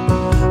true.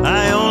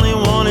 I only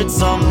wanted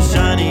something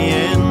shiny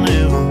and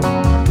new.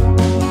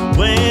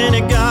 When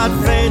it got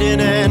faded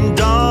and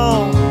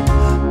dull,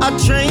 I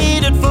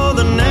traded for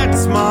the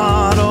next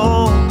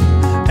model.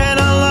 And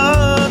I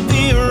loved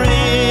the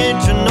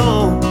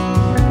original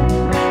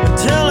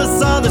until I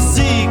saw the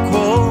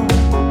sequel.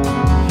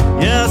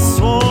 Yeah, I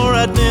swore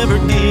I'd never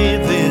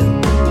give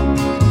in,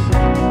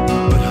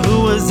 but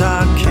who was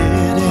I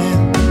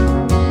kidding?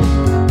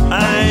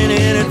 I ain't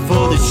in it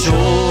for the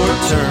short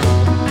term.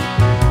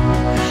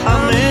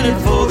 I'm in it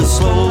for the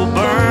slow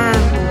burn.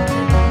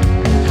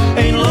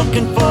 Ain't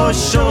looking for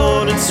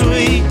short and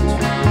sweet.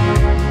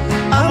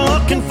 I'm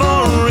looking for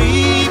a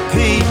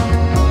repeat.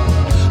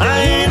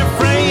 I ain't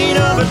afraid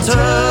of a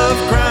tough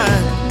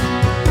grind,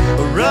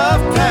 a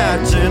rough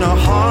patch and a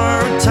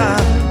hard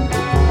time.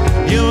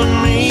 You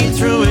and me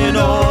through it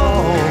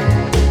all,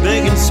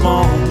 big and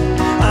small.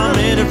 I'm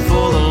in it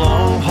for the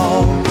long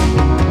haul.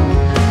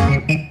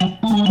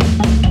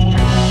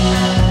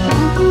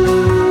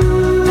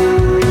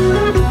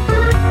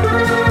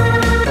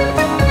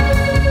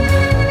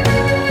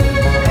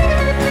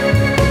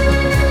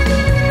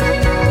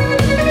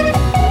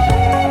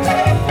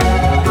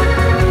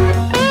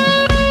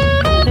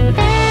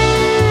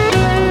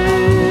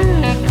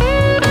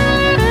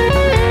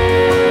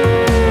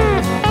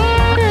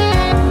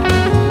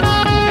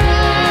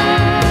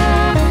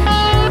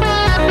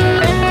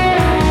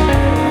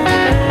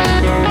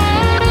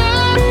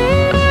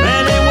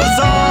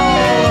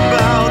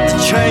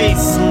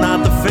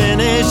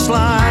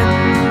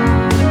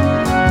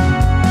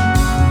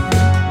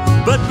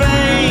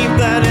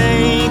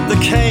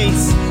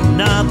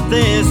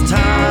 This time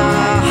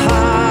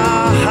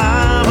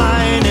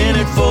I ain't in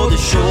it for the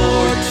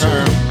short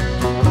term.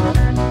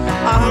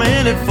 I'm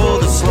in it for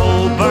the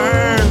slow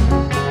burn.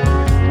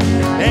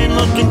 Ain't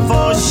looking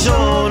for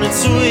short and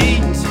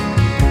sweet.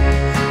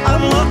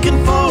 I'm looking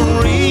for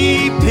a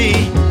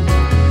repeat.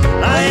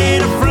 I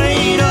ain't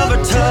afraid of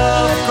a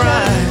tough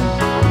grind,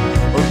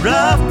 a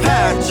rough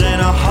patch and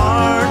a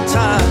hard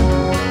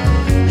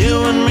time.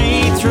 You and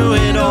me through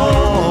it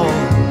all,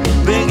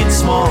 big and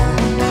small.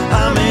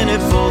 I'm in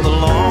it for the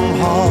long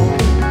haul.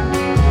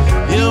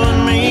 You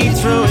and me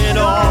through it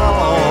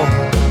all,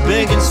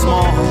 big and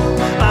small.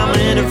 I'm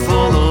in it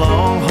for the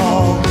long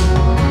haul.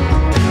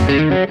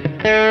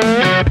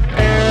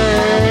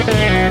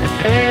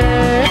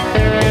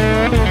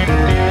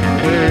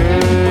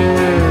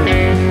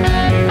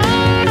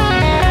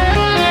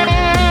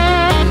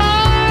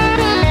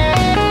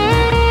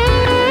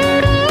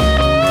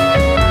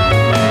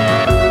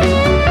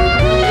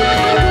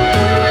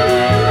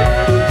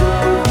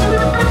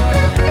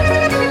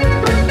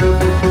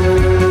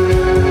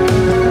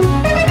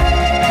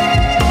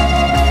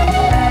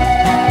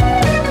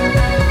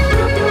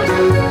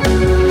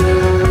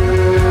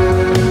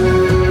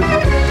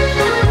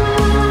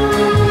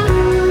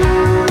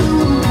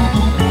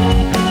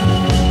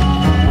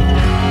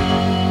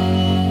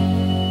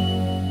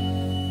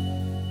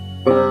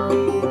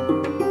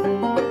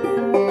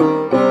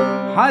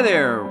 Hi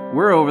there,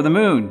 we're Over the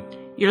Moon.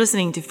 You're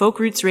listening to Folk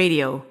Roots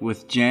Radio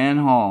with Jan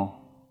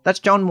Hall. That's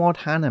John Ward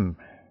Hannam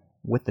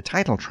with the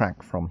title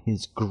track from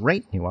his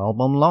great new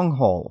album, Long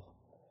Haul.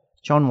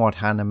 John Ward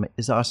Hannam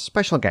is our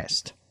special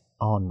guest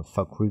on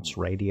Folk Roots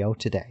Radio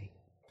today.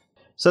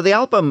 So the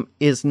album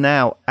is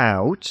now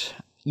out.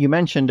 You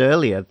mentioned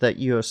earlier that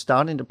you're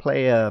starting to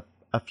play a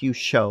few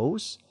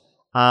shows.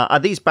 Are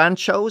these band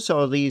shows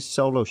or are these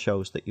solo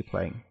shows that you're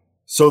playing?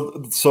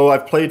 So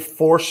I've played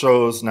 4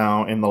 shows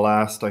now in the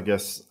last, I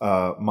guess,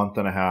 month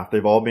and a half.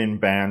 They've all been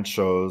band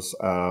shows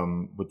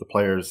with the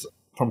players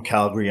from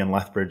Calgary and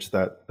Lethbridge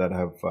that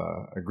have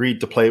agreed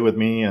to play with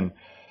me. And,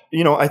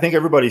 I think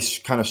everybody's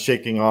kind of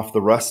shaking off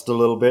the rust a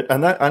little bit.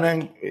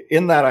 And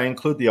in that I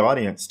include the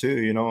audience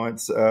too.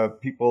 It's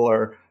people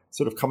are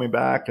sort of coming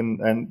back,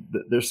 and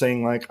they're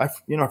saying like, I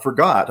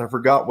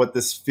forgot what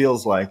this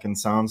feels like and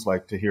sounds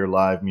like to hear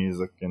live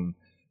music. And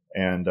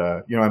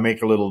I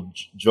make a little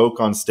joke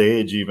on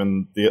stage.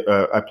 Even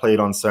I played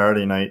on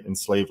Saturday night in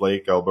Slave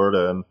Lake,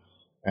 Alberta,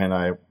 and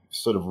I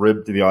sort of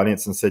ribbed to the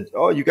audience and said,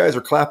 "Oh, you guys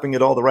are clapping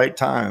at all the right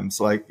times.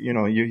 Like,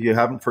 you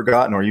haven't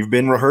forgotten, or you've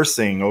been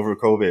rehearsing over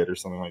COVID or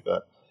something like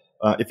that."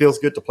 It feels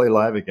good to play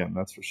live again,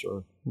 that's for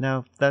sure.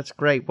 No, that's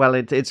great. Well,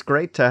 it's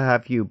great to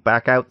have you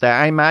back out there.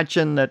 I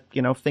imagine that,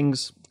 if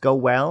things go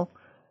well,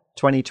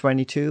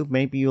 2022,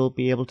 maybe you'll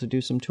be able to do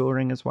some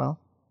touring as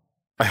well.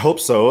 I hope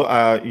so.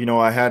 I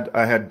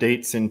had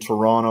dates in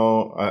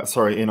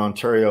in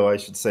Ontario, I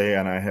should say,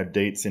 and I had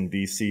dates in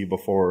BC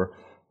before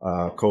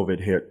COVID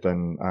hit,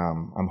 and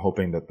I'm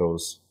hoping that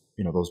those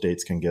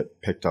dates can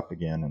get picked up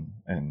again,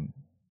 and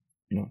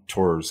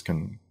tours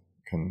can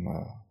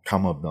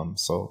come of them.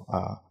 So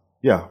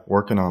yeah,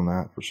 working on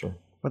that for sure.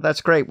 Well,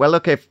 that's great. Well,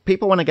 look, if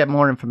people want to get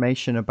more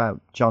information about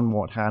John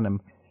Ward Hannam,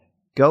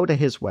 go to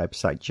his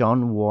website,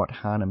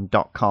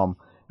 johnwardhannam.com.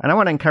 And I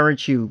want to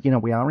encourage you,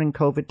 we are in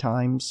COVID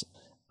times.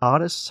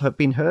 Artists have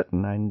been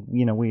hurting, and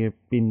we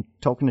have been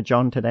talking to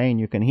John today, and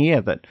you can hear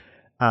that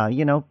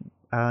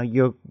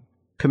you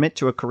commit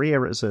to a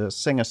career as a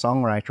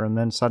singer-songwriter and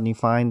then suddenly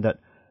find that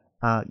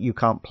you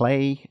can't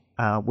play,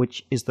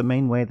 which is the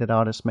main way that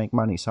artists make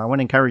money. So I want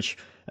to encourage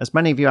as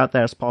many of you out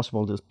there as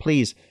possible to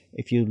please,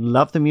 if you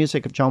love the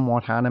music of John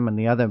Ward Hannam and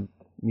the other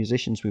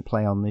musicians we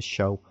play on this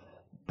show,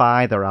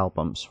 buy their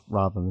albums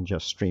rather than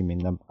just streaming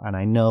them. And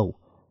I know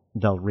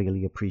they'll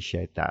really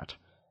appreciate that.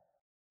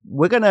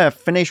 We're going to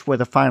finish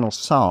with a final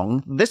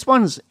song. This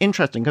one's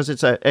interesting because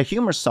it's a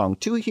humorous song.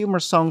 2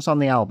 humorous songs on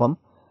the album.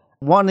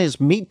 One is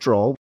Meat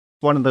Draw,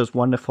 one of those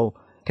wonderful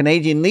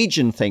Canadian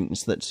Legion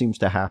things that seems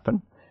to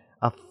happen.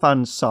 A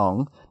fun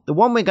song. The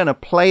one we're going to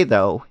play,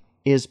 though,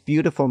 is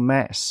Beautiful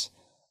Mess,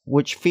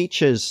 which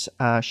features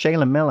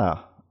Shayla Miller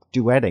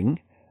duetting.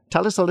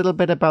 Tell us a little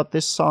bit about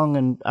this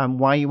song and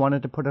why you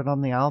wanted to put it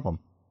on the album.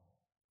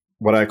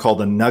 What I call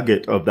the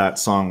nugget of that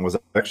song was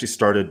actually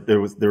started.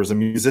 There was a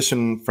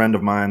musician friend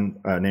of mine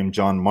named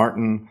John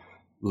Martin,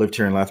 lived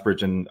here in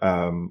Lethbridge, and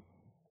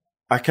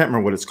I can't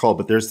remember what it's called,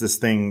 but there's this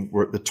thing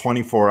where the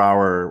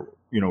 24-hour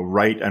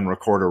write and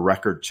record a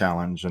record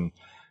challenge, and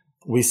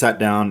we sat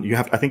down.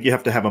 I think you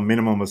have to have a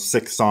minimum of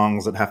 6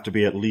 songs that have to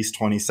be at least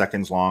 20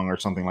 seconds long or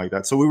something like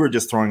that. So we were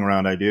just throwing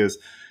around ideas,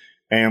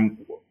 and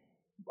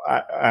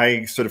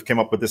I sort of came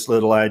up with this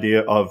little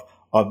idea of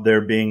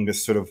there being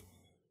this sort of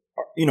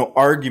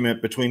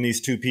argument between these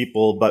two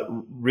people, but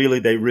really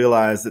they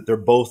realize that they're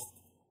both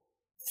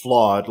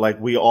flawed,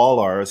 like we all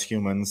are as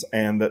humans,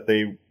 and that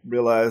they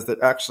realize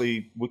that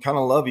actually we kind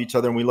of love each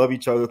other, and we love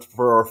each other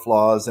for our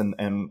flaws and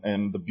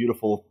the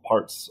beautiful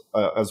parts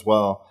as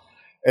well.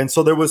 And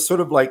so there was sort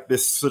of like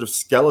this sort of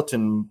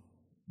skeleton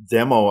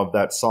demo of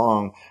that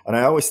song, and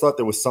I always thought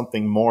there was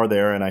something more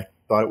there, and I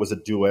thought it was a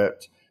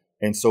duet.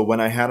 And so when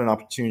I had an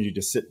opportunity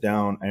to sit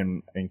down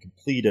and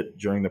complete it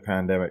during the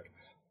pandemic,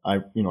 I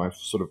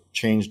sort of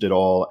changed it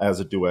all as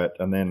a duet,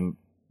 and then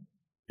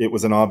it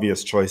was an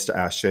obvious choice to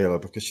ask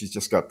Shayla because she's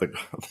just got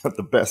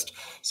the best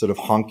sort of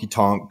honky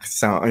tonk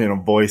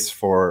sound, voice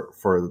for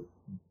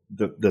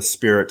the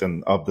spirit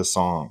of the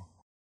song.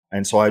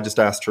 And so I just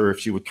asked her if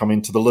she would come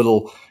into the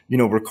little,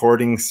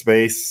 recording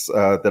space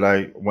that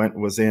I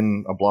was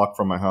in a block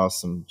from my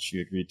house, and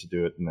she agreed to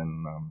do it. And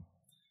then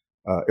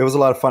it was a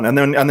lot of fun. And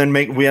then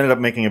we ended up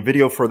making a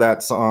video for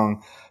that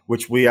song,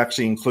 which we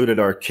actually included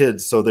our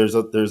kids. So there's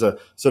a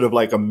sort of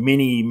like a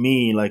mini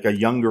me, like a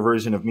younger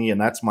version of me, and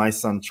that's my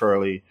son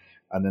Charlie.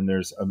 And then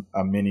there's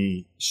a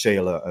mini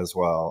Shayla as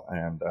well,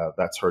 and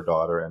that's her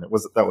daughter. And that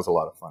was a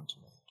lot of fun to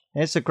me.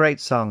 It's a great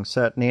song,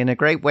 certainly, and a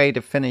great way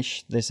to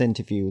finish this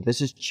interview.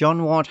 This is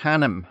John Ward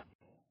Hannam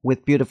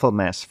with Beautiful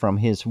Mess from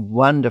his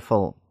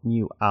wonderful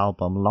new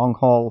album, Long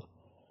Haul.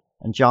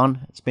 And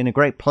John, it's been a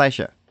great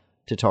pleasure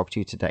to talk to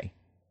you today.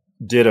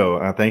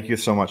 Ditto. Thank you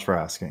so much for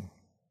asking.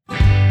 If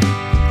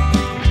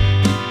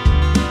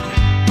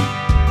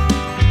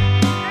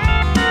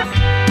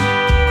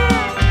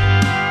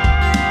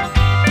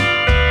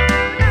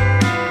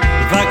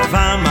I could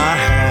find my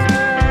hat,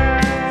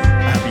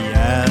 I'd be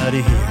out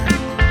of here.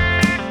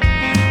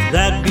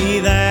 That'd be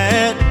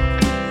that,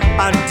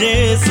 I'd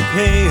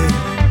disappear.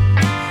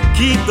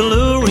 Keep the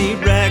Lou Reed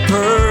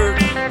record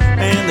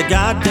and the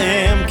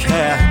goddamn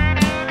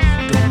cat.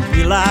 Don't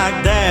be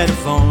like that,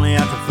 if only I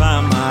could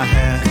find my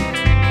hat.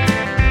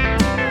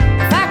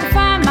 If I could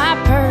find my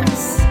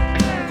purse,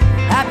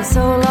 I'd be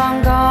so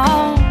long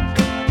gone.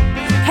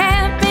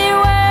 Can't be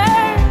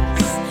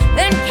worse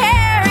than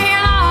carrying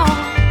on.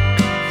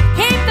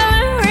 Keep the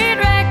Lou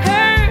Reed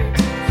record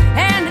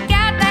and the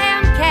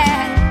goddamn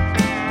cat.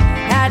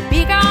 I'd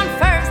be gone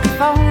first if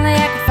only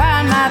I could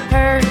find my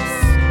purse.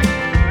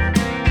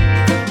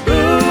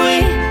 Ooh,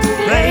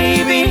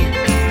 baby,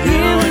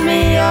 you and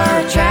me are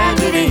a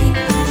tragedy.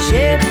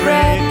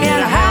 Shipwreck in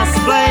a house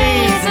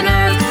ablaze, an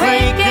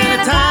earthquake in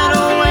a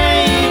tidal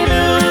wave.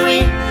 Ooh,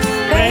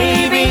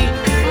 baby,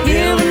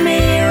 you and me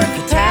are a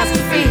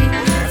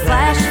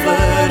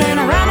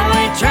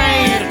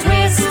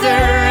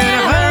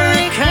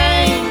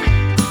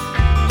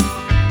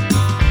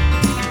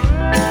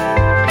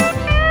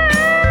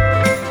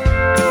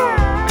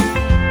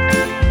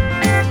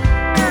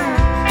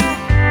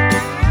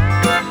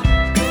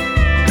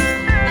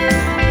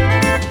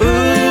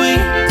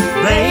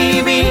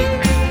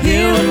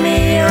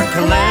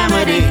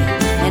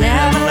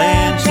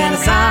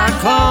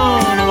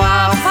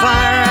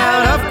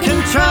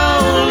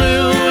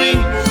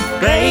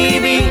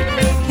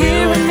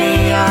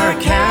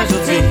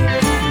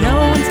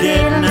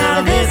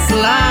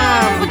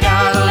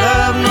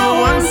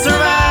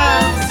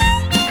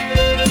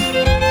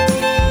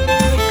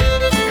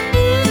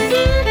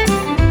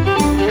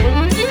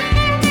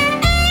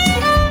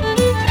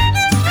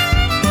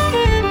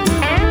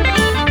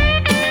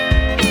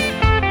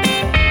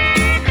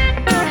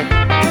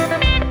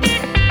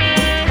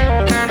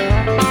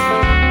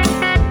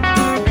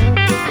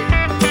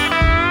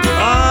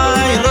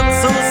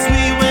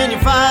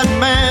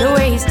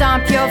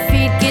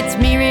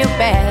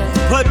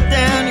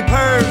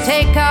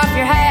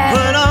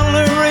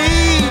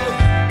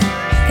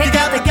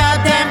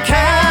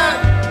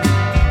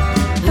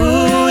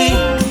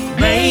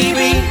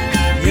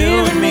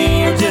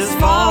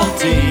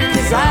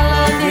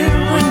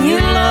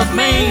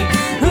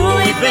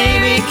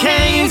baby,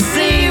 can you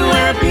see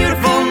we're a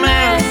beautiful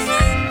mess?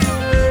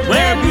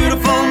 We're a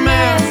beautiful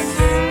mess.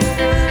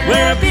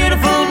 We're a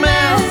beautiful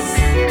mess.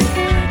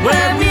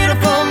 We're a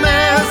beautiful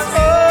mess.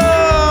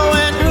 Oh,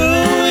 and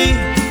ooh,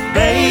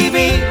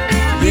 baby,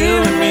 you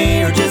and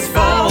me are just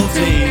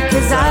faulty.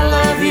 'Cause I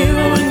love you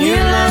and you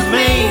love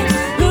me.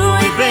 Ooh,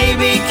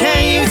 baby,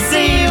 can you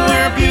see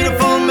we're a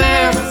beautiful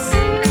mess?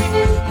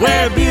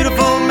 We're a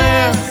beautiful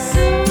mess.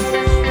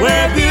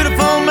 We're a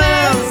beautiful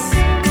mess.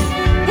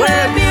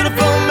 We're a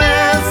beautiful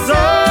mess. Oh.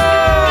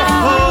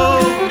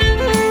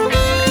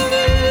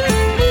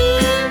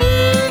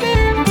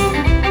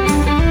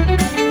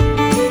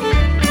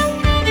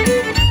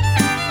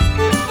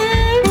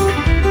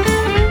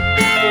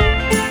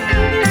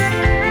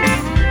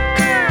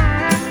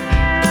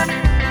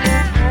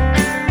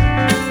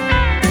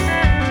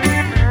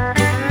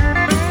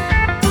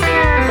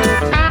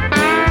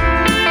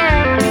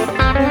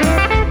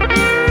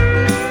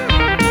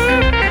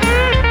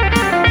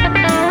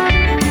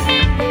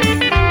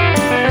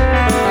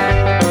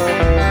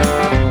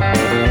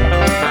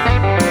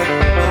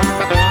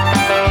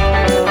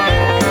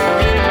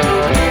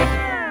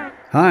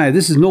 Hi,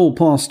 this is Noel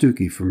Paul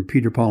Stuckey from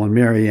Peter, Paul, and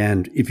Mary,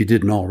 and if you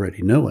didn't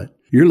already know it,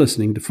 you're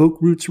listening to Folk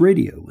Roots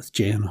Radio with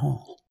Jan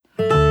Hall.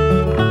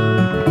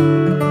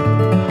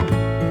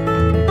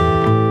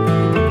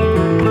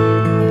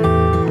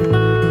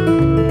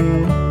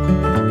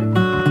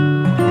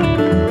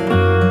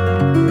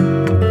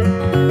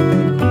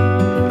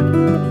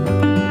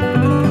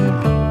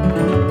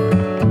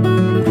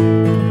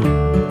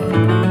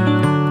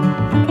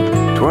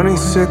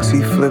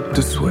 He flipped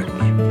a switch,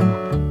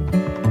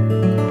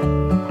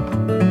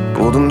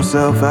 pulled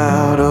himself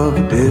out of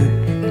a ditch.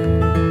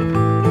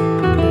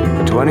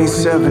 At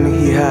 27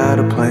 he had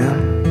a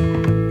plan,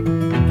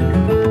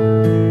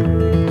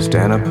 to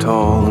stand up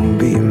tall and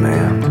be a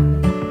man.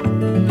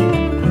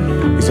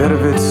 He said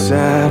if it's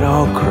sad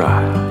I'll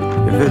cry,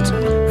 if it's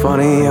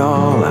funny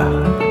I'll laugh.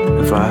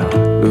 If I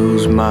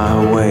lose my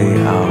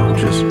way I'll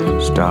just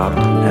stop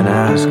and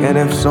ask. And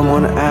if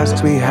someone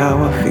asks me how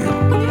I feel,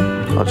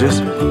 I'll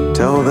just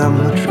tell them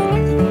the truth.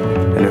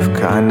 And if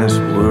kindness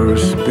were a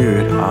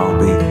spirit, I'll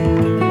be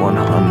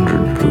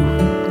 100 proof.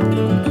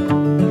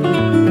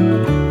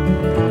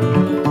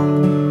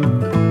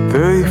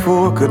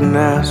 34 couldn't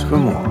ask for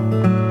more.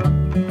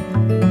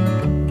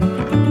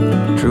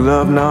 True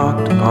love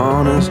knocked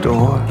upon his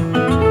door.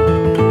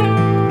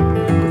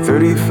 At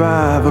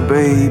 35, a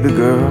baby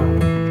girl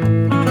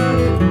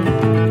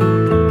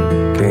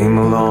came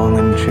along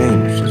and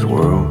changed his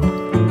world.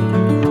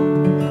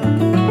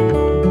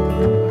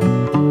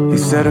 He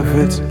said if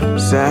it's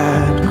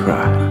sad,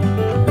 cry.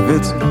 If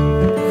it's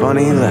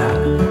funny, laugh.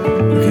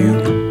 If you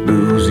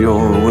lose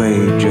your way,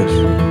 just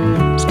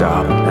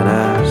stop and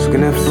ask.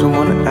 And if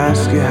someone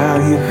asks you how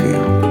you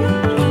feel,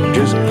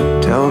 just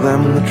tell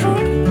them the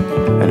truth.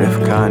 And if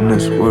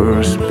kindness were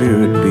a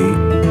spirit, be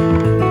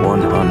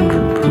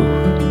 100 proof.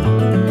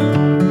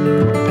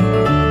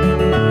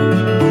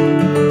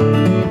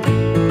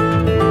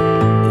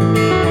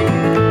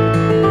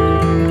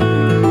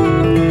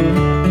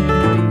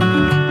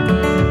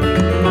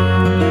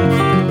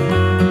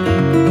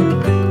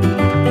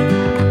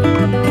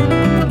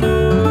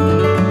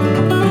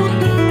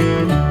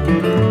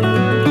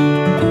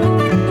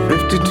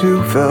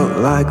 Felt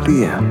like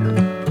the end.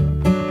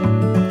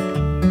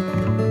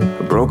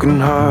 A broken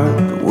heart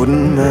that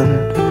wouldn't mend.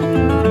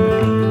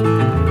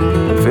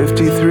 At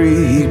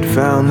 53 he'd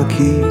found the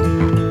key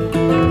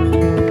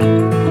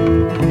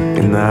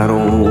in that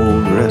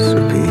old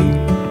recipe.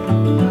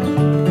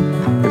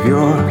 If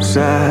you're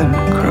sad,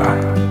 cry.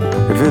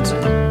 If it's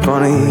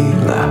funny,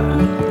 laugh.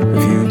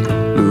 If you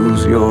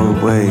lose your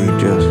way,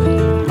 just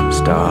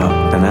stop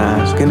and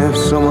ask. And if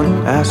someone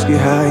asks you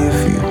how you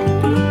feel,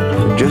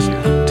 just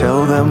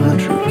tell them the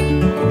truth.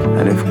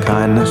 And if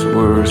kindness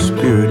were a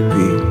spirit,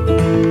 be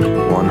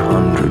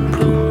 100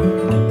 proof.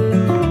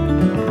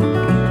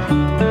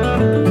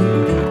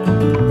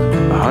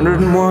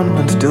 101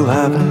 and still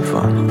having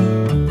fun,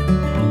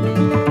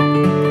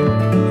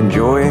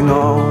 enjoying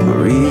all the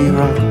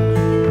reruns.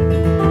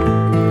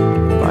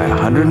 By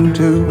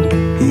 102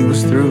 he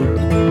was through,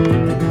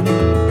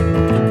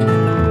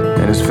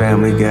 and his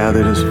family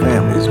gathered as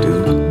families do.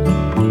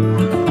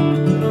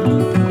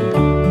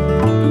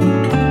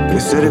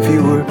 Said if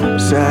you were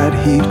sad,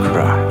 he'd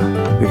cry.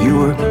 If you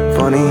were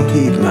funny,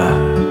 he'd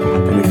laugh.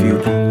 And if you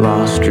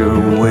lost your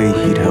way,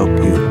 he'd help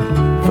you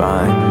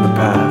find the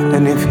path.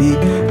 And if he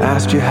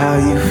asked you how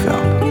you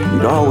felt,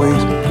 you'd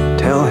always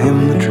tell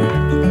him the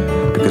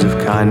truth. Because if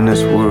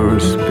kindness were a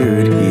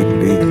spirit, he'd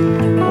be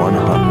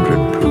 100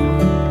 proof.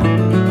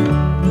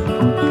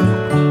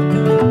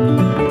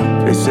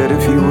 They said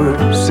if you were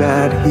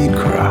sad, he'd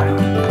cry.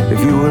 If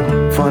you were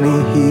funny,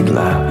 he'd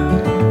laugh.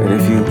 And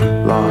if you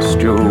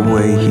lost your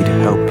way, he'd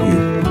help you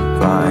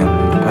find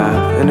the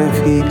path. And if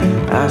he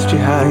asked you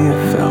how you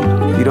felt,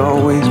 you'd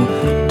always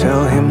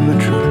tell him the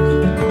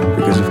truth.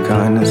 Because if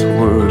kindness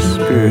were a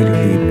spirit,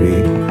 he'd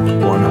be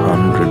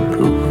 100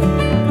 proof.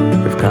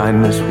 If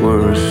kindness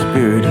were a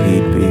spirit,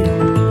 he'd be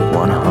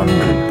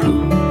 100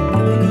 proof.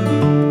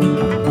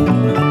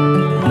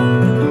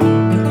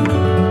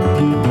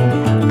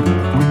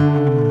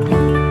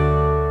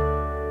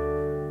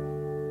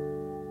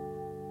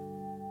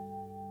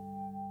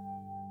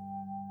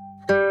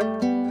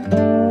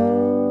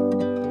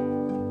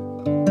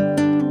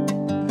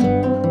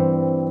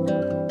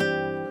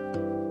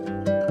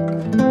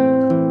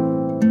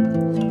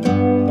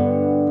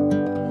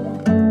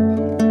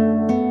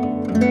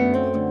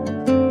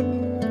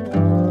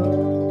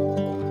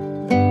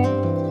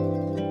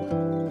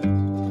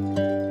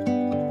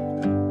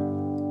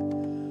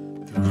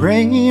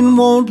 sun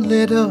won't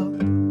let up,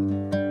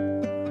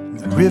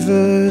 the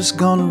river's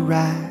gonna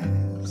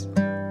rise.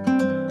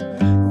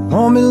 It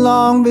won't be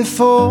long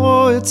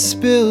before it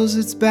spills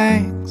its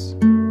banks.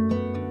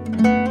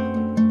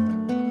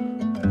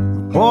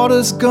 The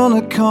water's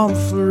gonna come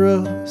for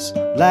us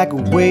like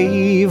a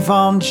wave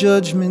on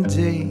Judgment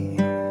Day.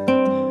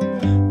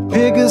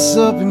 Pick us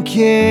up and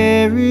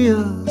carry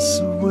us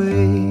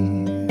away.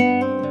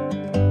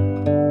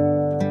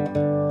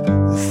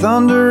 The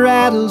thunder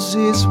rattles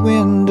its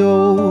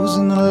windows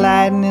and the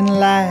lightning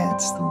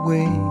lights the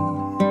way.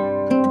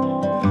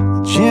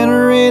 The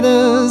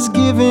generator's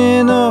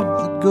giving up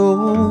the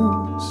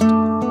ghost.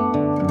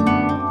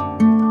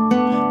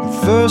 The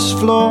first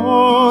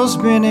floor's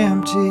been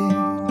emptied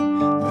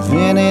of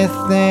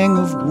anything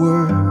of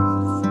worth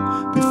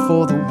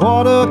before the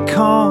water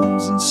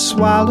comes and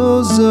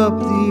swallows up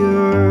the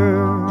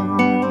earth.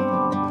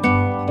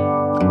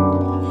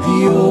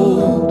 The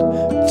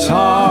old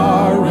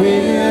Tar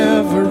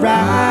River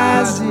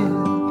rises.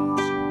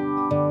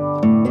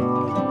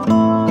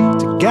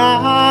 To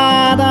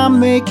God I'm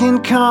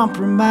making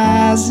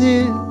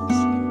compromises.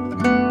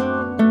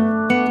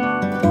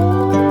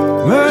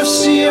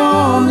 Mercy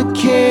on the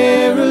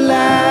Carolinas.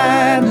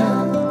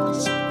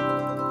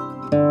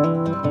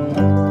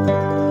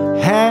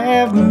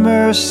 Have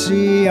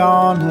mercy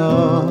on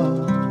us.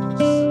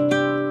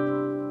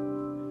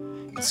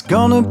 It's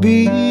gonna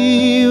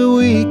be a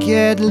week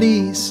at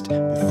least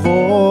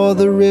before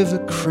the river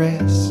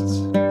crests.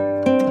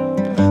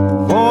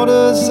 The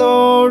water's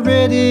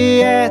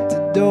already at the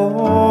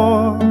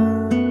door,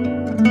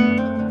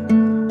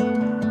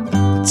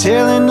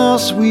 telling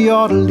us we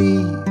ought to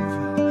leave.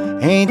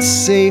 Ain't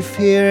safe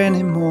here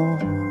anymore.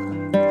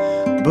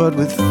 But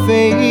with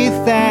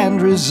faith and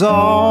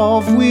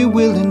resolve we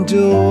will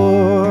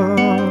endure.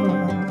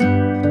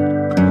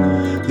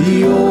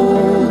 The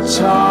old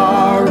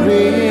Tar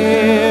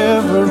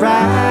River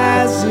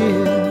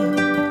rises.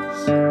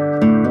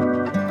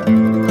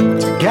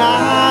 To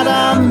God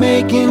I'm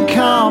making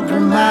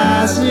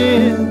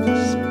compromises.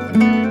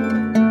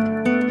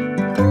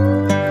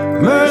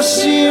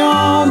 Mercy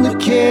on the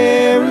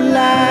Carolinas.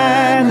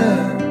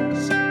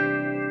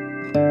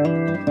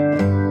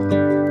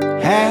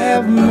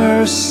 Have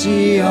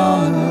mercy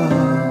on us.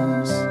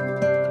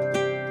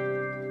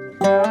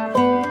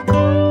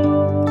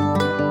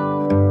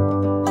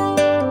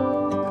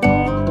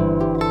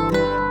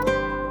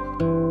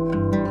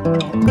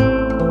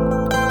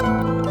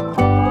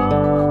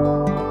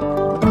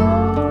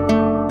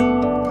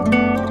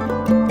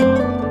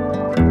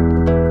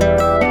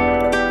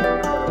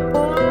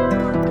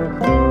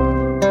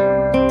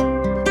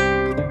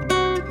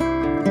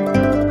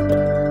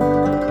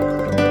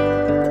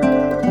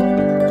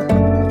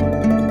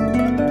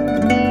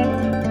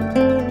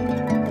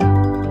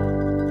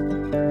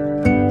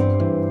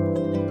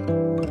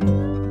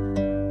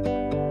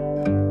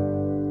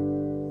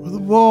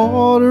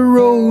 Water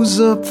rose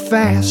up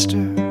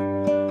faster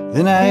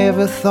than I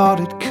ever thought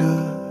it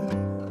could.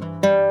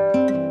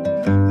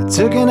 I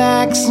took an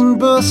axe and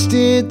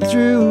busted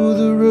through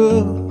the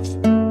roof.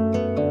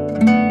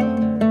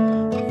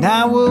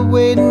 Now we're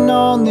waiting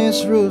on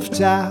this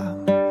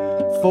rooftop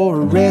for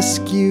a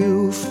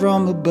rescue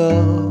from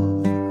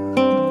above,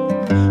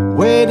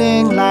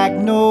 waiting like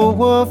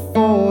Noah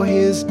for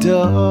his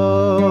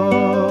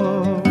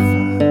dove.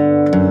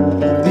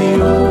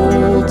 The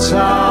old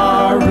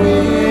Tar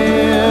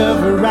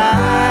River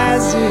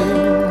rises.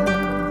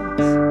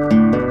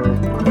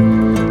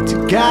 To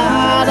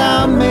God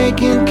I'm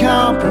making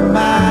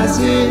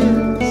compromises.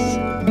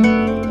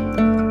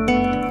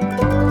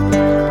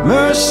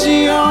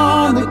 Mercy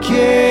on the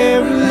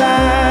Carolinas.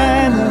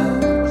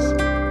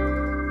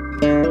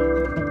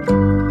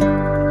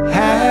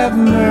 Have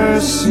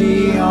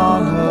mercy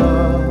on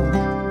us.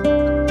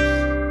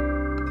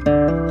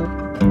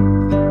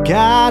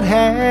 God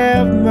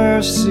have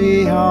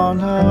mercy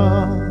on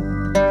us.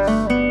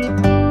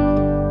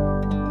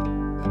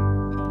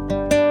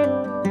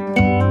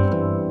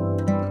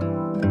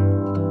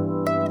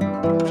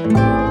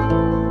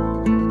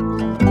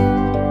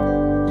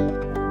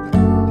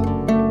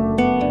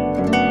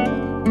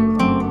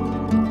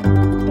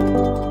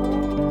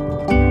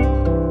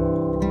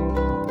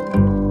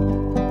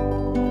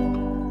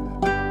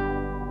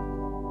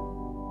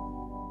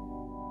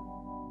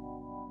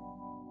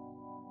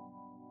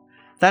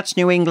 That's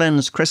New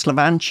England's Chris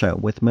Levancho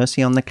with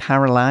Mercy on the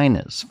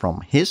Carolinas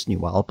from his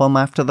new album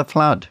After the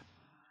Flood,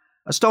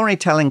 a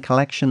storytelling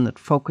collection that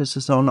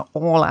focuses on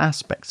all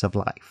aspects of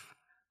life: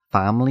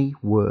 family,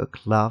 work,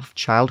 love,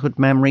 childhood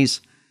memories,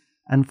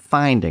 and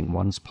finding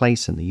one's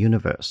place in the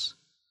universe.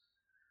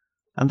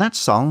 And that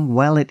song,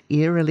 well, it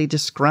eerily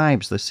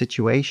describes the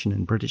situation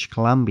in British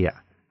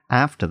Columbia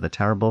after the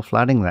terrible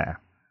flooding there.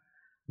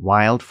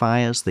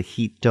 Wildfires, the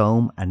heat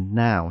dome, and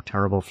now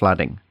terrible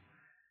flooding.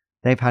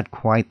 They've had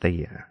quite the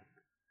year.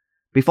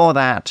 Before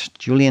that,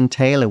 Julian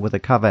Taylor with a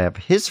cover of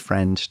his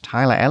friend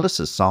Tyler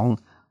Ellis's song,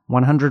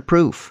 100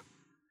 Proof.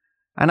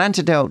 An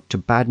antidote to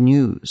bad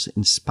news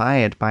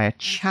inspired by a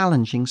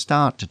challenging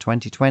start to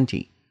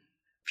 2020.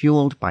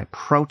 fueled by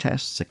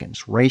protests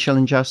against racial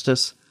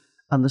injustice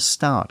and the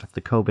start of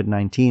the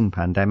COVID-19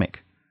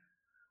 pandemic,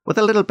 with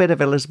a little bit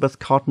of Elizabeth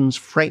Cotton's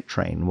Freight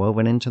Train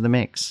woven into the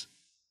mix.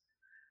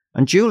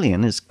 And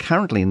Julian is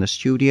currently in the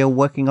studio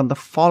working on the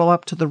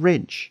follow-up to The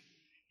Ridge,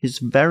 his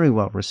very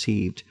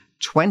well-received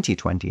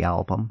 2020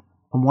 album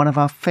and one of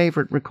our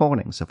favourite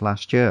recordings of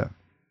last year.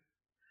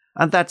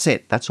 And that's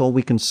it. That's all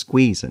we can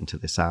squeeze into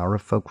this hour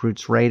of Folk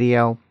Roots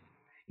Radio.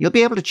 You'll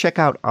be able to check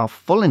out our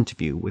full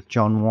interview with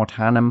John Ward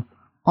Hannam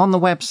on the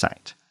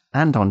website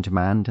and on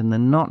demand in the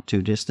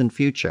not-too-distant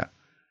future.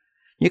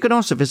 You can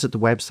also visit the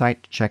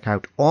website to check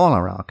out all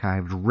our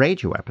archived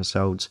radio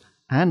episodes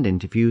and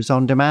interviews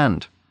on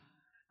demand.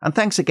 And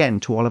thanks again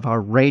to all of our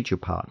radio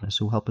partners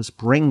who help us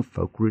bring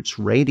Folk Roots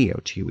Radio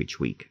to you each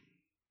week.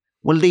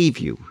 We'll leave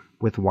you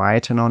with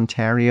Wyatt and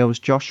Ontario's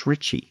Josh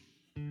Ritchie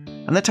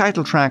and the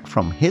title track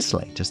from his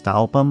latest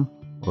album,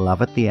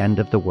 Love at the End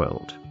of the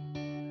World,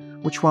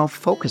 which, while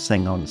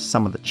focusing on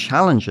some of the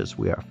challenges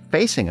we are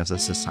facing as a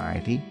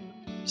society,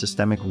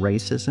 systemic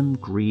racism,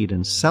 greed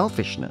and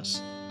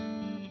selfishness,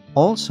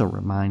 also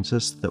reminds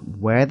us that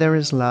where there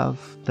is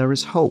love, there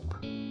is hope,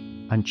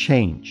 and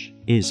change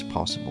is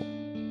possible.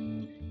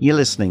 You're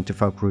listening to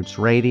Folk Roots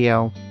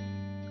Radio,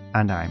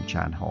 and I'm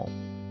Jan Hall.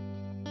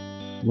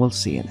 We'll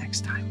see you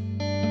next time.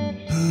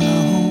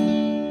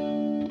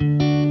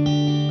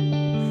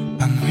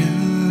 I'm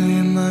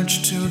really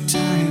much too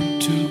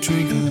tired to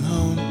drink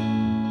alone.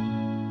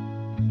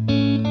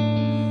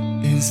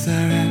 Is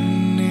there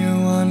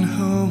anyone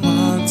who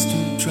wants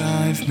to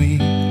drive me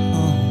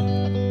home?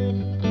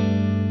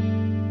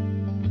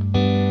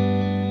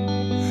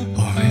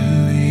 Or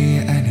really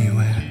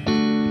anywhere?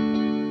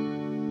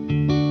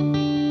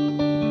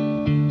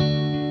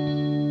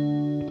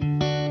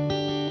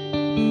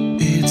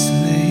 It's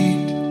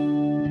late,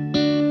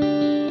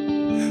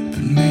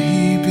 but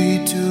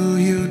maybe do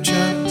you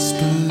just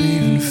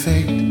believe in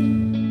fate?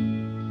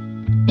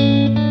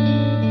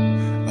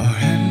 Or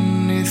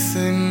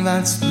anything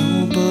that's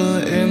noble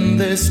in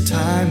this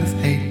time of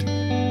hate?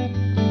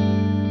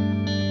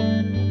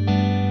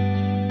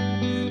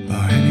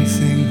 Or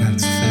anything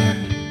that's fair?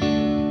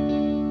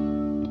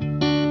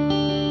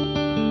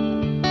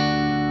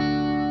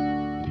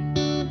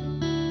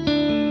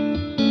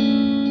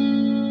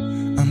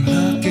 I'm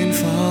looking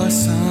for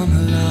some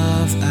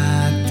love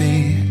at the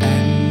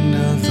end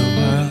of the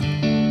world.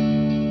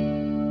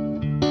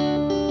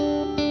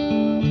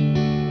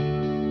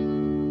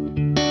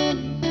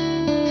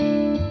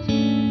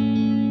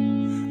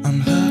 I'm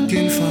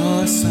looking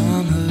for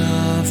some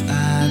love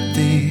at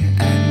the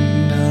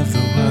end of the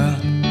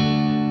world.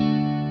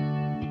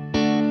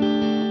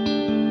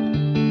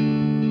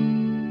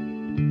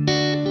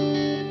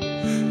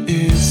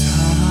 It's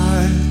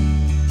hard.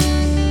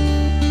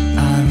 I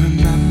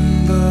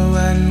remember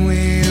when we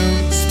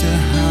used to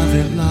have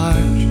it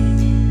large,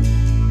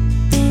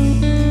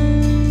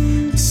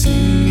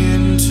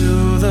 singing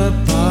to the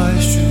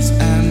boisterous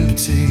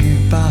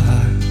empty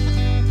bar.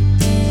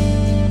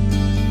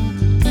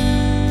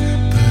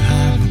 But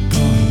I'm a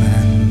poor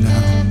man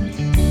now.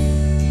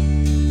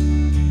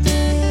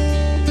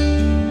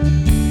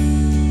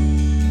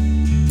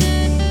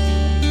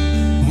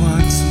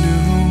 What's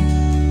new?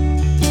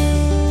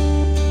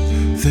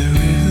 There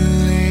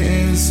really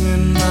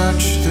isn't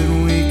much that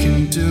we can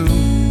do.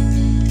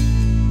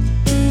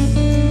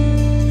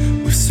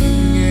 We're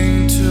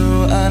singing to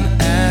an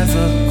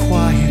ever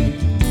quiet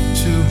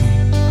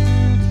tune,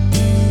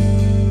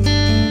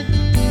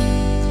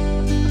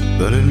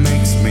 but it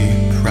makes me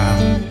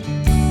proud.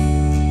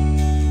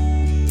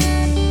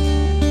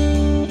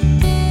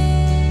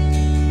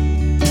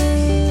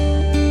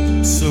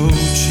 So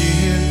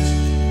cheers,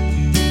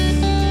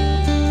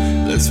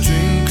 let's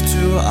drink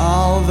to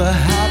all the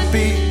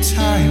happy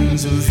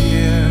times of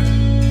year,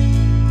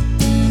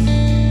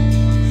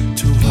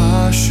 to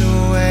wash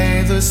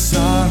away the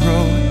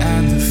sorrow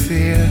and the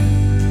fear.